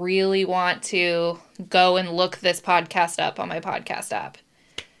if I really want to go and look this podcast up on my podcast app.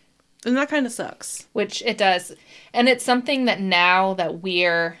 And that kind of sucks. Which it does. And it's something that now that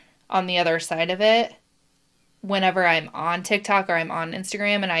we're on the other side of it, whenever I'm on TikTok or I'm on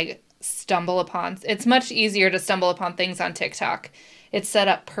Instagram and I stumble upon, it's much easier to stumble upon things on TikTok. It's set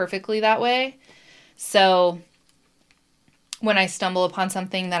up perfectly that way. So when I stumble upon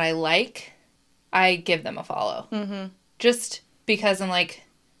something that I like, I give them a follow. Mm-hmm. Just because I'm like,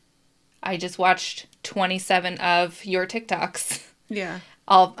 I just watched 27 of your TikToks. Yeah.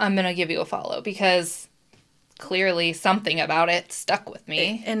 I'm going to give you a follow because clearly something about it stuck with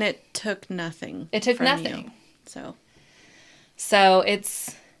me. And it took nothing. It took from nothing. You. So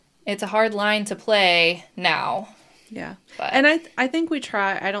it's a hard line to play now. Yeah. But. And I think we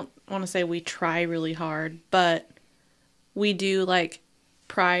try, I don't want to say we try really hard, but we do, like,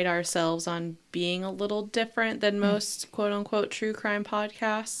 pride ourselves on being a little different than most quote unquote true crime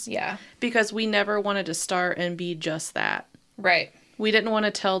podcasts. Yeah. Because we never wanted to start and be just that. Right. We didn't want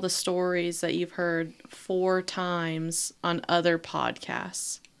to tell the stories that you've heard 4 times on other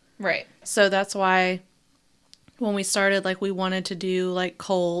podcasts. Right. So that's why when we started, like, we wanted to do, like,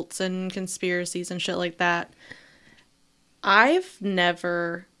 cults and conspiracies and shit like that. I've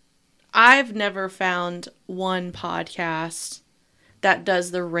never found one podcast that does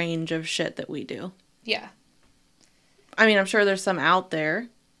the range of shit that we do. Yeah. I mean, I'm sure there's some out there,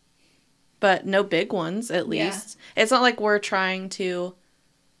 but no big ones, at least. Yeah. It's not like we're trying to,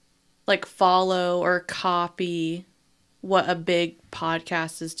 like, follow or copy what a big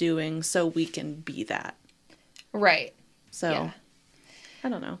podcast is doing so we can be that. Right. So, yeah. I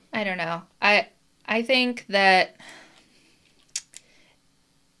don't know. I think that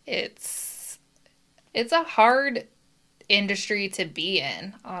it's a hard industry to be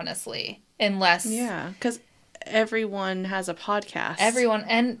in, honestly, unless because everyone has a podcast. Everyone,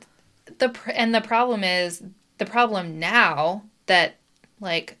 and the problem now that,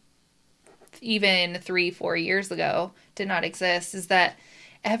 like, even 3-4 years ago did not exist is that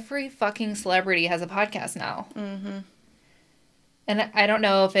every fucking celebrity has a podcast now. Mm-hmm. And I don't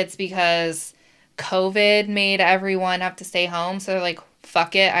know if it's because COVID made everyone have to stay home, so they're like,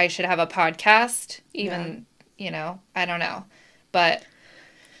 fuck it, I should have a podcast. Even, I don't know. But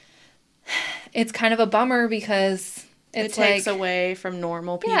it's kind of a bummer because it takes away from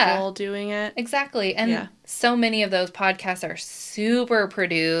normal people doing it. Exactly. And so many of those podcasts are super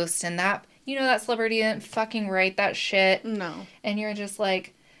produced, and that, that celebrity didn't fucking write that shit. No. And you're just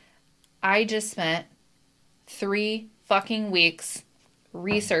like, I just spent 3 fucking weeks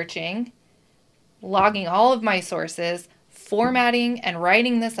researching, logging all of my sources, formatting and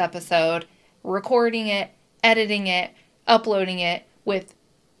writing this episode, recording it, editing it, uploading it with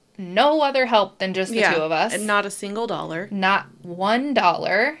no other help than just the 2 of us. And not a single dollar. Not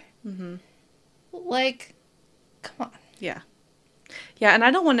 $1. Mm-hmm. Like, come on. Yeah. Yeah, and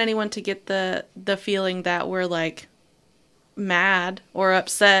I don't want anyone to get the feeling that we're, like, mad or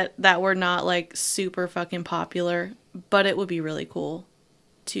upset that we're not, like, super fucking popular, but it would be really cool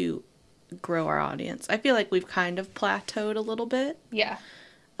to grow our audience. I feel like we've kind of plateaued a little bit. Yeah.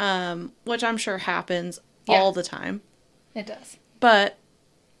 Which I'm sure happens all the time. It does. But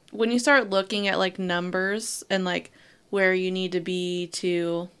when you start looking at, like, numbers and, like, where you need to be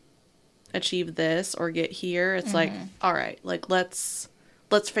to achieve this or get here, it's like, all right, like, let's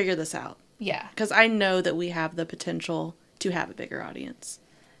figure this out. Yeah. Because I know that we have the potential to have a bigger audience.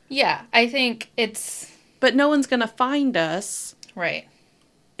 Yeah, I think it's... But no one's going to find us. Right.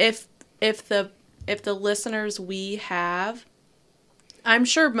 If the listeners we have... I'm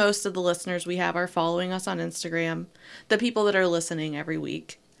sure most of the listeners we have are following us on Instagram. The people that are listening every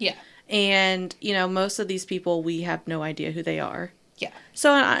week. Yeah. And, most of these people, we have no idea who they are. Yeah.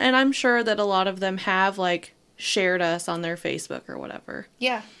 So, and I'm sure that a lot of them have, like, shared us on their Facebook or whatever.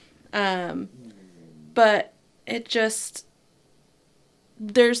 Yeah. But it just...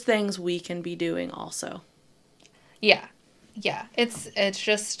 There's things we can be doing also. Yeah. Yeah. It's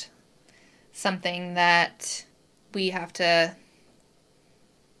just something that we have to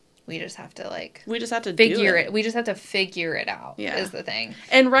We just have to like We just have to figure do it. We just have to figure it out. Yeah. Is the thing.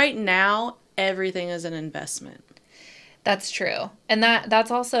 And right now, everything is an investment. That's true. And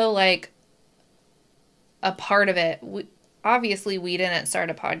that's also like a part of it. Obviously, we didn't start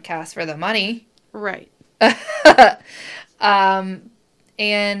a podcast for the money. Right.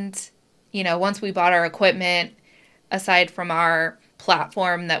 And, you know, once we bought our equipment, aside from our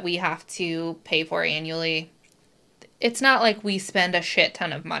platform that we have to pay for annually, it's not like we spend a shit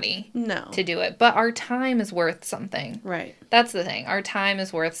ton of money No. to do it. But our time is worth something. Right. That's the thing. Our time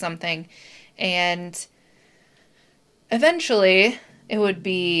is worth something. And eventually, it would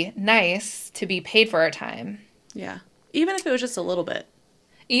be nice to be paid for our time. Yeah. Even if it was just a little bit.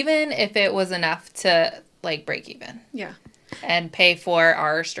 Even if it was enough to, like, break even. Yeah. And pay for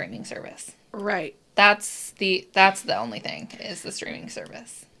our streaming service. Right. That's the only thing, is the streaming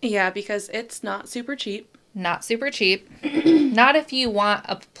service. Yeah, because it's not super cheap. Not super cheap. Not if you want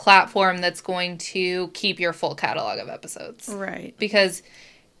a platform that's going to keep your full catalog of episodes. Right. Because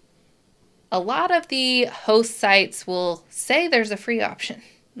a lot of the host sites will say there's a free option.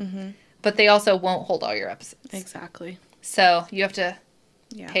 Mm-hmm. But they also won't hold all your episodes. Exactly. So you have to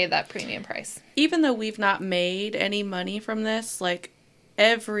Yeah. pay that premium price. Even though we've not made any money from this, like,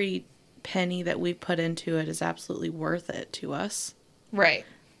 every penny that we put into it is absolutely worth it to us. Right.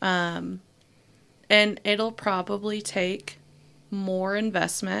 And it'll probably take more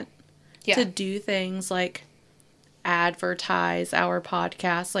investment to do things like advertise our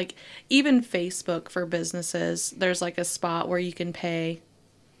podcast. Like, even Facebook for businesses, there's like a spot where you can pay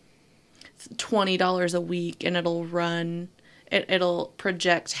 $20 a week and it'll run, it'll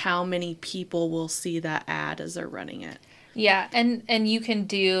project how many people will see that ad as they're running it. Yeah, and you can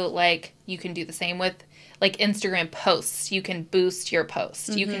do the same with like Instagram posts. You can boost your post.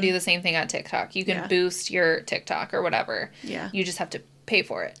 You can do the same thing on TikTok. You can boost your TikTok or whatever. Yeah. You just have to pay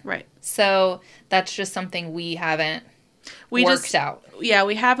for it. Right. So that's just something we haven't worked out. Yeah,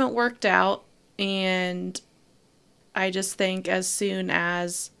 we haven't worked out, and I just think as soon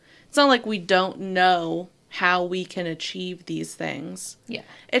as, it's not like we don't know how we can achieve these things. Yeah.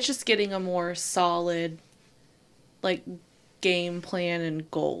 It's just getting a more solid, like, game plan and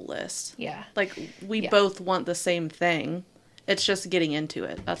goal list. Yeah. Like, we both want the same thing. It's just getting into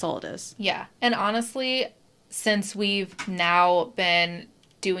it. That's all it is. Yeah. And honestly, since we've now been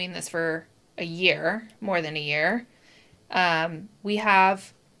doing this for a year, more than a year, we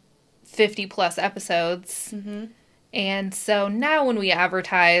have 50 plus episodes. Mm-hmm. And so now when we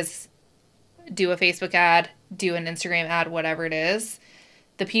advertise, do a Facebook ad, do an Instagram ad, whatever it is,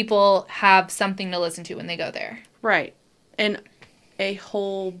 the people have something to listen to when they go there. Right. And a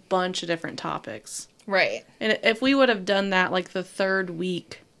whole bunch of different topics. Right. And if we would have done that like the third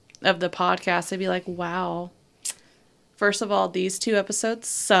week of the podcast, I'd be like, wow. First of all, these 2 episodes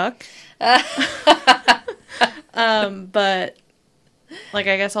suck. But like,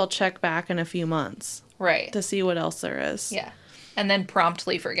 I guess I'll check back in a few months. Right. To see what else there is. Yeah. And then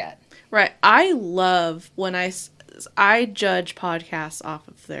promptly forget. Right. I love when I judge podcasts off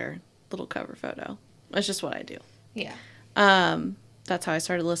of their little cover photo. That's just what I do. Yeah. That's how I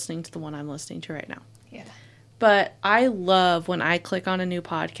started listening to the one I'm listening to right now. Yeah. But I love when I click on a new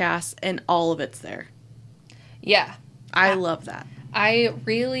podcast and all of it's there. Yeah. I love that. I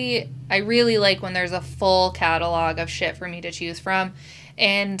really like when there's a full catalog of shit for me to choose from.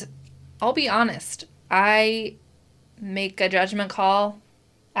 And I'll be honest, I make a judgment call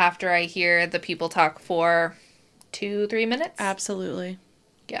after I hear the people talk for 2-3 minutes. Absolutely.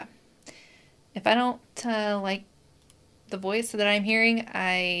 Yeah. If I don't like the voice that I'm hearing,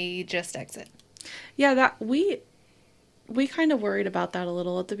 I just exit. Yeah, that we kind of worried about that a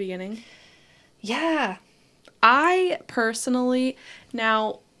little at the beginning. Yeah. I personally,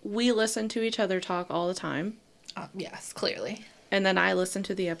 now we listen to each other talk all the time. Yes, clearly. And then I listen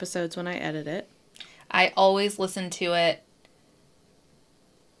to the episodes when I edit it. I always listen to it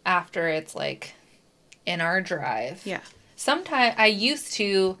after it's like in our drive. Yeah. Sometimes I used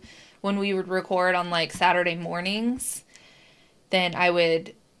to, when we would record on like Saturday mornings, then I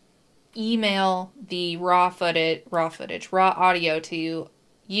would email the raw audio to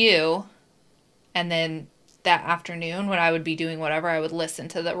you, and then that afternoon when I would be doing whatever, I would listen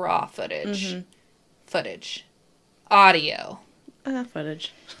to the raw footage. Audio.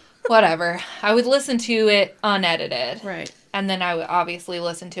 Footage. Whatever. I would listen to it unedited. Right. And then I would obviously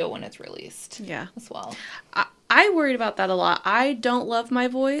listen to it when it's released. Yeah. As well. I worried about that a lot. I don't love my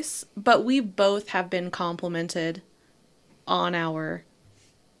voice, but we both have been complimented on our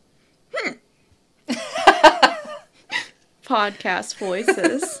podcast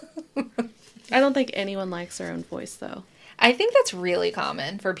voices. I don't think anyone likes their own voice, though. I think that's really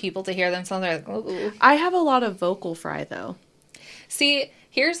common for people to hear themselves. They're like, ooh. I have a lot of vocal fry, though. See,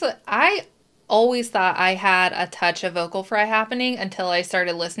 here's what I always thought I had a touch of vocal fry happening until I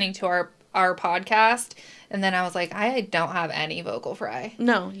started listening to our podcast. And then I was like, I don't have any vocal fry.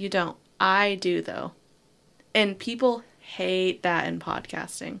 No, you don't. I do, though. And people hate that in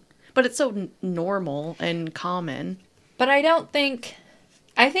podcasting. But it's so normal and common. But I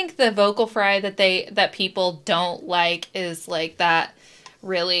think the vocal fry that people don't like is like that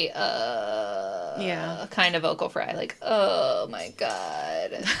really kind of vocal fry. Like, oh my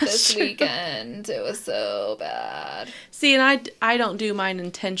God, this weekend it was so bad. See, and I don't do mine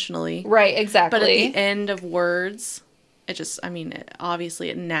intentionally. Right, exactly. But at the end of words, obviously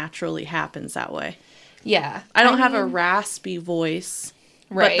it naturally happens that way. Yeah. I don't have a raspy voice,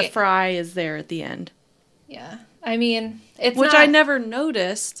 right. But the fry is there at the end. Yeah. I mean, I never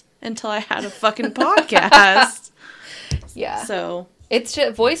noticed until I had a fucking podcast. Yeah. So it's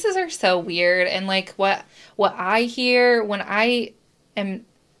just, voices are so weird, and like what I hear when I am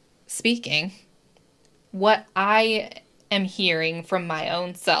speaking, what I am hearing from my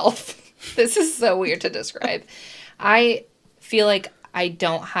own self. This is so weird to describe. I feel like I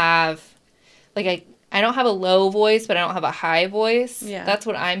don't have I don't have a low voice, but I don't have a high voice. Yeah. That's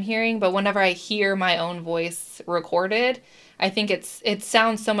what I'm hearing. But whenever I hear my own voice recorded, I think it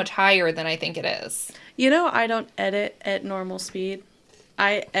sounds so much higher than I think it is. You know, I don't edit at normal speed.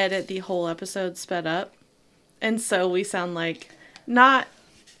 I edit the whole episode sped up. And so we sound like not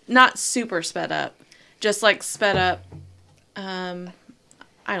super sped up. Just like sped up. I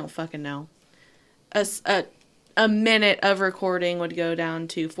don't fucking know. A minute of recording would go down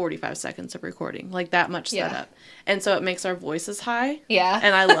to 45 seconds of recording. Like that much sped up. And so it makes our voices high. Yeah.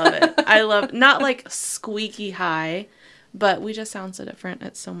 And I love it. I love, not like squeaky high, but we just sound so different.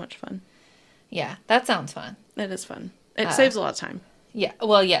 It's so much fun. Yeah, that sounds fun. It is fun. It saves a lot of time. Yeah.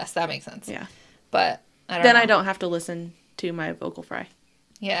 Well, yes, that makes sense. Yeah. But I don't have to listen to my vocal fry.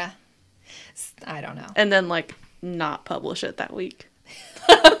 Yeah. I don't know. And then like not publish it that week.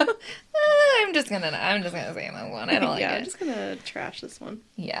 I'm just gonna say that one. I don't like it. I'm just gonna trash this one.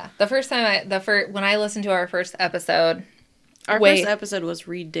 Yeah. The first time when I listened to our first episode. First episode was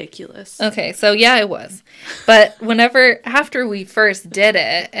ridiculous. Okay, so yeah, it was. But after we first did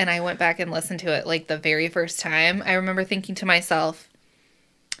it, and I went back and listened to it like the very first time, I remember thinking to myself,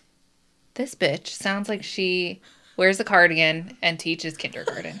 this bitch sounds like she wears a cardigan and teaches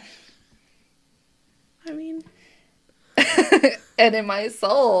kindergarten. I mean. And in my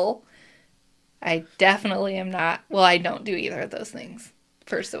soul, I definitely am not. Well, I don't do either of those things,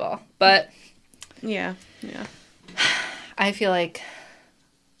 first of all. But. Yeah. I feel like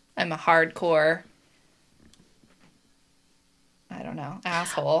I'm a hardcore, I don't know,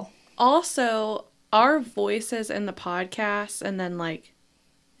 asshole. Also, our voices in the podcast and then like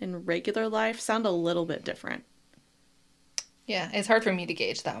in regular life sound a little bit different. Yeah, it's hard for me to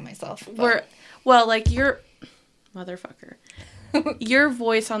gauge that myself. Your motherfucker. Your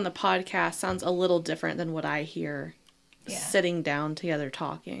voice on the podcast sounds a little different than what I hear sitting down together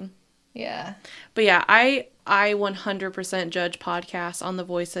talking. Yeah. But yeah, I 100% judge podcasts on the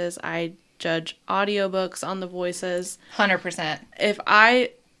voices. I judge audiobooks on the voices. 100%. If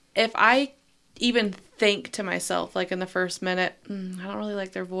I even think to myself, like in the first minute, I don't really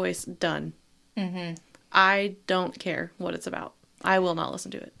like their voice, done. Mm-hmm. I don't care what it's about. I will not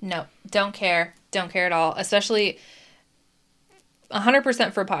listen to it. No, don't care. Don't care at all. Especially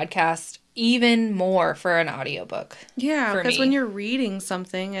 100% for a podcast, even more for an audiobook. Yeah, because when you're reading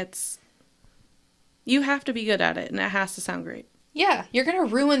something, you have to be good at it, and it has to sound great. Yeah, you're going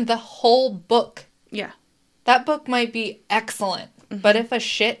to ruin the whole book. Yeah. That book might be excellent, but if a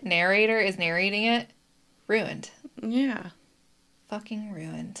shit narrator is narrating it, ruined. Yeah. Fucking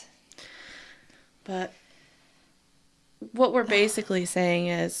ruined. But what we're basically saying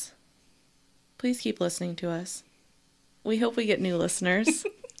is, please keep listening to us. We hope we get new listeners.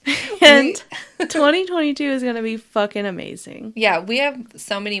 And 2022 is going to be fucking amazing. Yeah, we have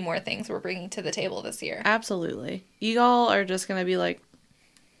so many more things we're bringing to the table this year. Absolutely. You all are just going to be like,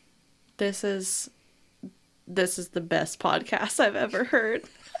 this is the best podcast I've ever heard.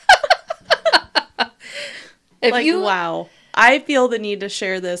 Wow. I feel the need to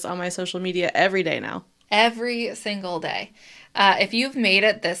share this on my social media every day now. Every single day. If you've made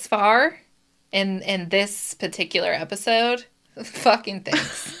it this far in this particular episode, fucking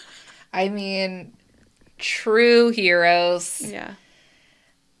thanks. I mean, true heroes. Yeah.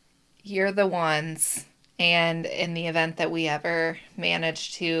 You're the ones. And in the event that we ever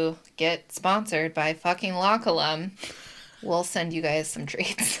manage to get sponsored by fucking Lock Alum, we'll send you guys some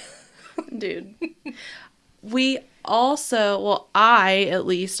treats. Dude. We also, well, I at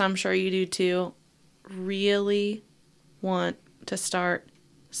least, I'm sure you do too, really want to start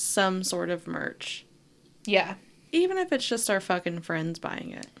some sort of merch. Yeah. Even if it's just our fucking friends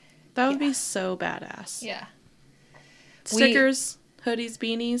buying it. That would Yeah. be so badass. Yeah. Stickers, hoodies,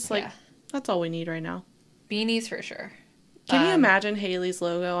 beanies, like, Yeah. that's all we need right now. Beanies for sure. Can you imagine Haley's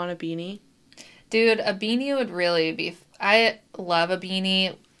logo on a beanie? Dude, a beanie would really be... I love a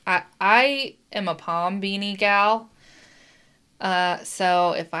beanie. I am a palm beanie gal.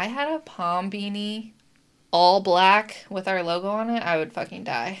 So if I had a palm beanie all black with our logo on it, I would fucking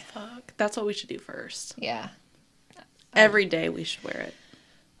die. Fuck. That's what we should do first. Yeah. Every day we should wear it.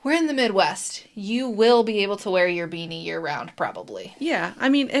 We're in the Midwest. You will be able to wear your beanie year round, probably. Yeah. I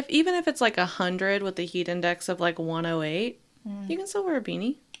mean, even if it's like 100 with a heat index of like 108, you can still wear a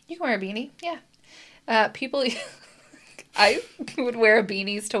beanie. You can wear a beanie, yeah. People... I would wear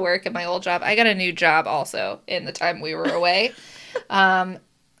beanies to work at my old job. I got a new job also in the time we were away.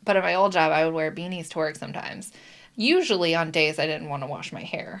 But at my old job, I would wear beanies to work sometimes. Usually on days I didn't want to wash my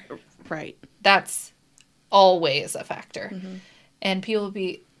hair. Right. That's always a factor. Mm-hmm. And people would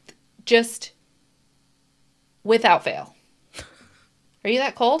be just without fail. Are you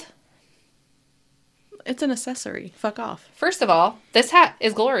that cold? It's an accessory. Fuck off. First of all, this hat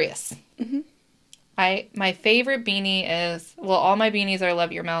is glorious. Mm-hmm. My favorite beanie is, well, all my beanies are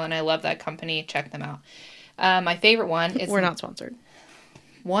Love Your Melon. I love that company. Check them out. My favorite one is... We're not sponsored.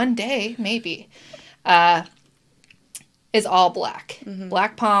 One day, maybe. Is all black. Mm-hmm.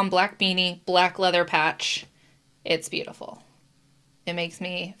 Black palm, black beanie, black leather patch. It's beautiful. It makes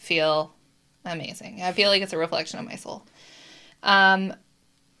me feel amazing. I feel like it's a reflection of my soul.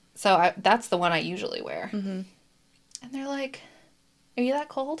 So that's the one I usually wear. Mm-hmm. And they're like, are you that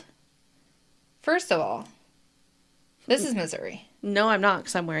cold? First of all, this is Missouri. No, I'm not,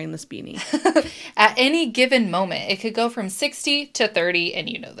 because I'm wearing this beanie. At any given moment, it could go from 60 to 30, and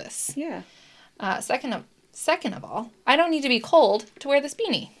you know this. Yeah. Second of all, I don't need to be cold to wear this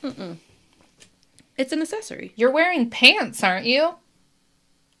beanie. Mm-mm. It's an accessory. You're wearing pants, aren't you?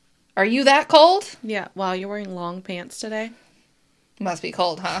 Are you that cold? Yeah. Wow, you're wearing long pants today? Must be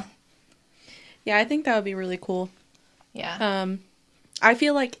cold, huh? Yeah, I think that would be really cool. Yeah. I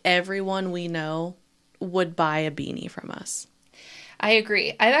feel like everyone we know would buy a beanie from us. I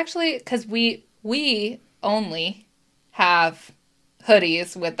agree. I've actually, because we only have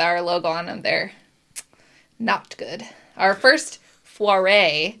hoodies with our logo on them. They're not good. Our first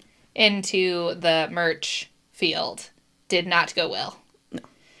foray into the merch field did not go well. No.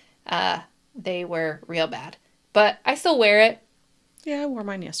 They were real bad. But I still wear it. Yeah, I wore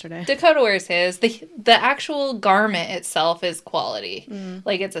mine yesterday. Dakota wears his. The actual garment itself is quality. Mm.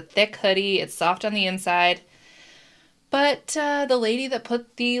 Like, it's a thick hoodie. It's soft on the inside. But the lady that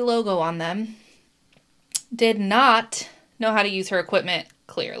put the logo on them did not know how to use her equipment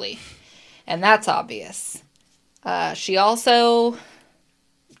clearly. And that's obvious. She also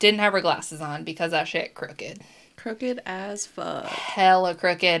didn't have her glasses on because that shit crooked. Crooked as fuck. Hella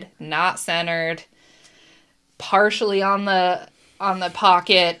crooked. Not centered. Partially on the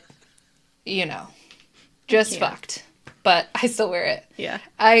pocket. You know. Just fucked. But I still wear it. Yeah.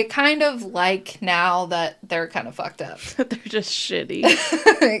 I kind of like now that they're kind of fucked up. They're just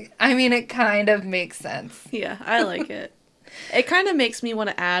shitty. I mean, it kind of makes sense. Yeah, I like it. It kind of makes me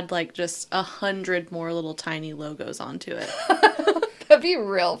want to add, like, just 100 more little tiny logos onto it. That'd be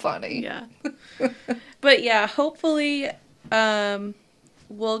real funny. Yeah. But, yeah, hopefully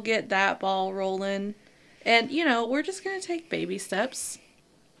we'll get that ball rolling. And, you know, we're just going to take baby steps.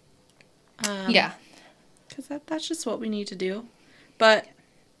 Yeah. Because that's just what we need to do. But,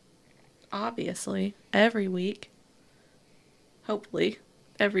 obviously, every week, hopefully,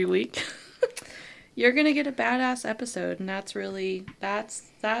 every week, you're going to get a badass episode. And that's really, that's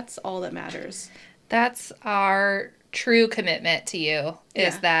all that matters. That's our true commitment to you,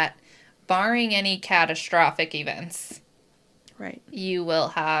 is that barring any catastrophic events, right, you will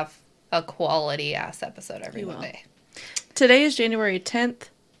have a quality-ass episode every Monday. Today is January 10th.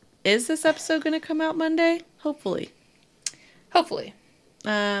 Is this episode going to come out Monday? Hopefully. Hopefully.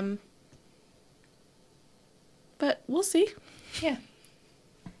 But we'll see. Yeah.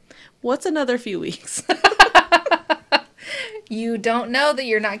 What's another few weeks? You don't know that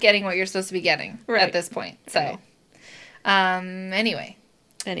you're not getting what you're supposed to be getting at this point. So, Anyways,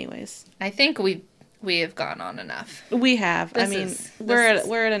 I think we have gone on enough. We have.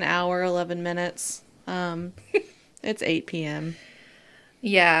 We're at an hour, 11 minutes. It's 8 p.m.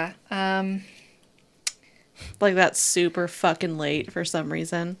 Yeah. Like, that's super fucking late for some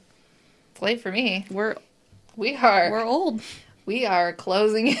reason. It's late for me. We're old. We are closing We are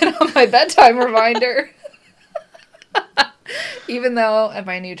closing in on my bedtime reminder. Even though at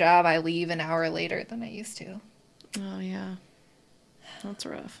my new job, I leave an hour later than I used to. Oh, yeah. That's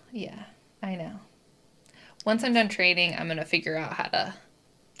rough. Yeah, I know. Once I'm done training, I'm going to figure out how to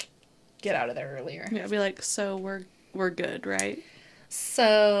get out of there earlier. Yeah, be like, so we're good, right?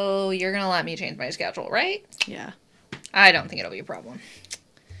 So you're going to let me change my schedule, right? Yeah. I don't think it'll be a problem.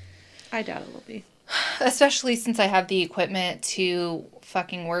 I doubt it will be. Especially since I have the equipment to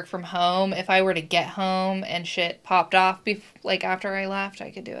fucking work from home. If I were to get home and shit popped off after I left, I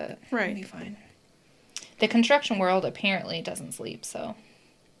could do it. Right. It'd be fine. The construction world apparently doesn't sleep, so.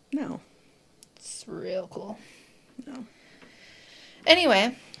 No. It's real cool. No.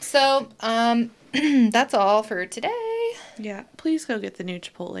 Anyway, so, that's all for today. Yeah. Please go get the new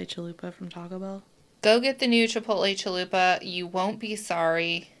Chipotle Chalupa from Taco Bell. Go get the new Chipotle Chalupa. You won't be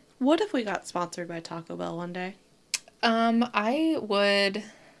sorry. What if we got sponsored by Taco Bell one day? I would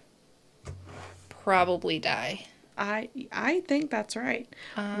probably die. I think that's right.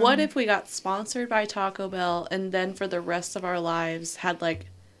 What if we got sponsored by Taco Bell and then for the rest of our lives had like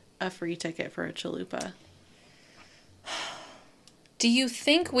a free ticket for a chalupa? Do you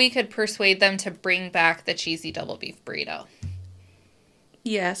think we could persuade them to bring back the cheesy double beef burrito?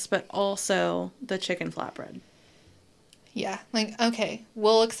 Yes, but also the chicken flatbread. Yeah, okay,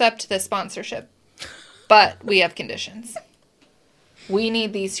 we'll accept the sponsorship, but we have conditions. We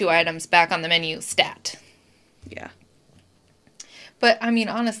need these 2 items back on the menu stat. Yeah. But, I mean,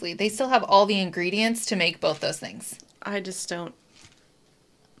 honestly, they still have all the ingredients to make both those things. I just don't.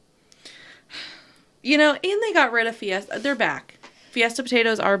 And they got rid of Fiesta. They're back. Fiesta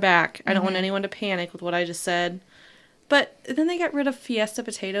potatoes are back. I don't want anyone to panic with what I just said. But then they got rid of Fiesta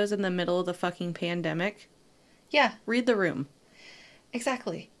potatoes in the middle of the fucking pandemic. Yeah. Read the room.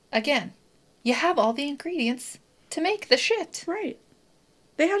 Exactly. Again, you have all the ingredients to make the shit. Right.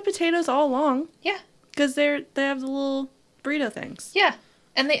 They had potatoes all along. Yeah. Because they have the little burrito things. Yeah.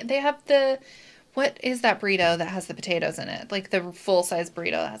 And they have the... What is that burrito that has the potatoes in it? Like the full-size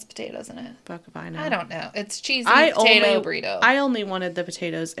burrito that has potatoes in it. Fuck if I know. I don't know. It's cheesy potato burrito. I only wanted the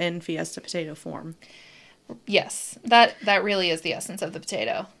potatoes in Fiesta potato form. Yes. That really is the essence of the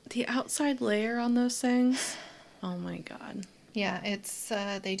potato. The outside layer on those things. Oh my god. Yeah, it's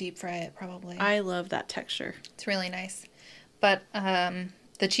they deep fry it probably. I love that texture. It's really nice. But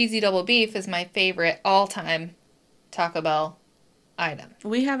the cheesy double beef is my favorite all-time Taco Bell item.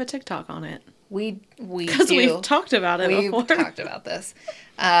 We have a TikTok on it. We because we've talked about it before. We've talked about this.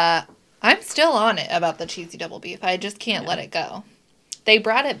 I'm still on it about the cheesy double beef. I just can't let it go. They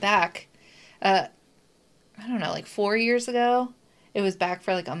brought it back, I don't know, 4 years ago. It was back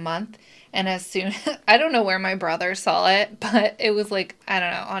for a month. And as soon, I don't know where my brother saw it, but it was I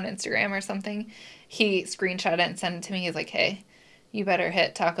don't know, on Instagram or something. He screenshot it and sent it to me. He's like, hey, you better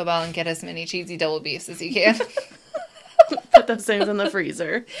hit Taco Bell and get as many cheesy double beefs as you can. Put those things in the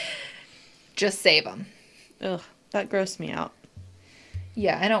freezer. Just save them. Ugh, that grossed me out.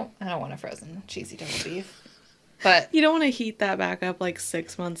 Yeah, I don't want a frozen cheesy double beef. But you don't want to heat that back up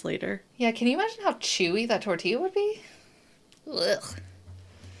 6 months later. Yeah, can you imagine how chewy that tortilla would be? Ugh.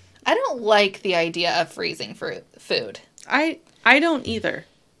 I don't like the idea of freezing food. I don't either.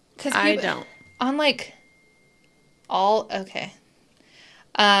 I don't. On okay.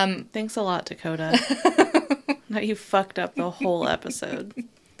 Thanks a lot, Dakota. Now you fucked up the whole episode.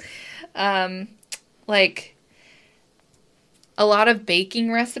 A lot of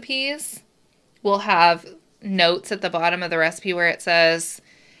baking recipes will have notes at the bottom of the recipe where it says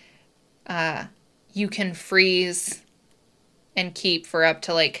you can freeze and keep for up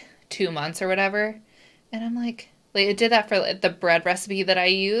to 2 months or whatever. And I'm it did that for the bread recipe that I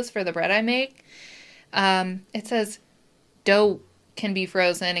use for the bread I make. It says dough can be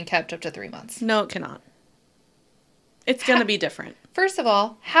frozen and kept up to 3 months. No, it cannot. It's going to be different. First of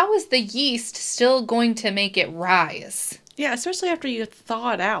all, how is the yeast still going to make it rise? Yeah, especially after you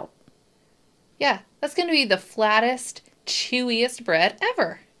thaw it out. Yeah, that's going to be the flattest, chewiest bread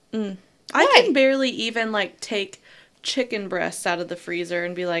ever. Mm. I can barely even take chicken breasts out of the freezer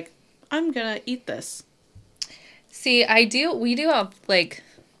and be like, I'm going to eat this. See, we do have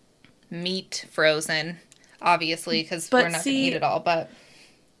meat frozen, obviously, because we're not going to eat it all, but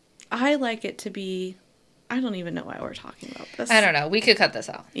I like it to be, I don't even know why we're talking about this. I don't know. We could cut this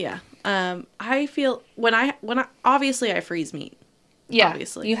out. Yeah. I feel when I obviously I freeze meat. Yeah.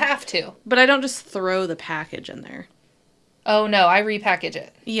 Obviously. You have to. But I don't just throw the package in there. Oh no, I repackage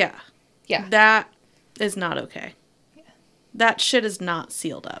it. Yeah. Yeah. That is not okay. Yeah. That shit is not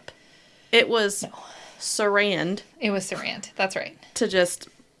sealed up. It was saran. It was saran. That's right. To just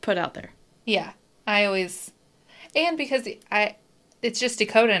put out there. Yeah. I always, and because it's just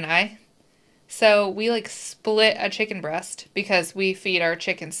Dakota and I, So we like split a chicken breast because we feed our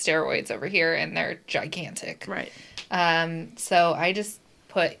chickens steroids over here and they're gigantic. Right. So I just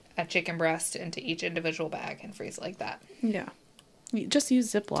put a chicken breast into each individual bag and freeze it like that. Yeah. You just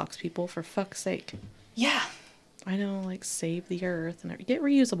use Ziplocs, people, for fuck's sake. Yeah. I know, like, save the earth and get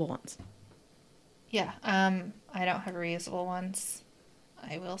reusable ones. Yeah. I don't have reusable ones,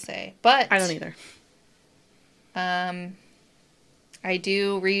 I will say. But I don't either. I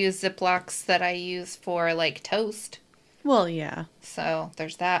do reuse Ziplocs that I use for, like, toast. Well, yeah. So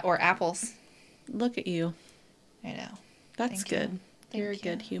there's that. Or apples. Look at you. I know. That's good. You're a Thank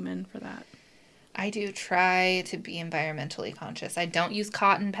you. good human for that. I do try to be environmentally conscious. I don't use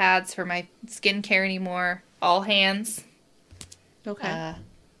cotton pads for my skincare anymore. All hands. Okay.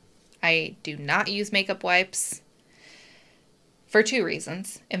 I do not use makeup wipes for 2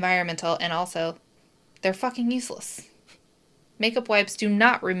 reasons. Environmental and also they're fucking useless. Makeup wipes do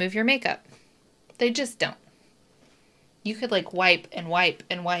not remove your makeup. They just don't. You could like wipe and wipe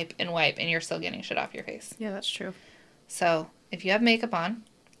and wipe and wipe and you're still getting shit off your face. Yeah, that's true. So if you have makeup on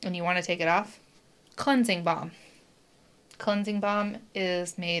and you want to take it off, cleansing balm. Cleansing balm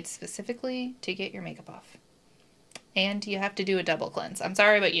is made specifically to get your makeup off. And you have to do a double cleanse. I'm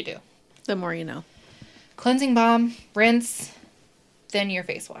sorry, but you do. The more you know. Cleansing balm, rinse, then your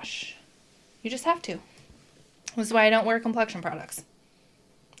face wash. You just have to. This is why I don't wear complexion products.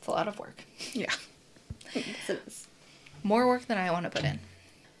 It's a lot of work. Yeah. Yes, it is. More work than I want to put in.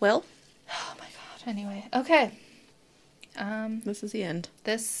 Well, Oh my god. Anyway, okay. this is the end.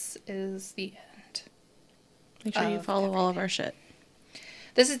 This is the end. Make sure you follow all of our shit.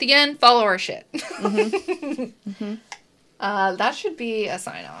 This is the end. Follow our shit. That should be a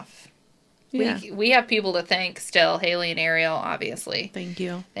sign off. Yeah. We have people to thank still. Haley and Ariel, obviously. Thank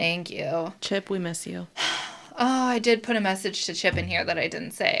you. Thank you. Chip, we miss you. Oh, I did put a message to Chip in here that I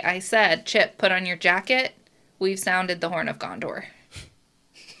didn't say. I said, Chip, put on your jacket. We've sounded the horn of Gondor.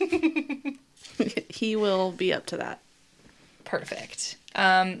 He will be up to that. Perfect.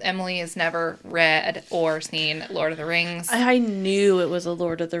 Emily has never read or seen Lord of the Rings. I knew it was a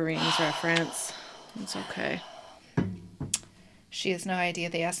Lord of the Rings reference. It's okay. She has no idea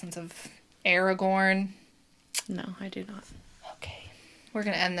the essence of Aragorn. No, I do not. Okay. We're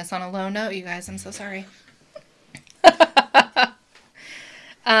going to end this on a low note, you guys. I'm so sorry.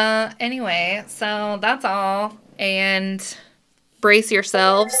 Anyway, so that's all. And brace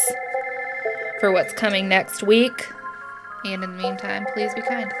yourselves for what's coming next week. And in the meantime, please be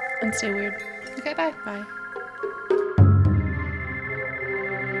kind. And stay weird. Okay, bye. Bye.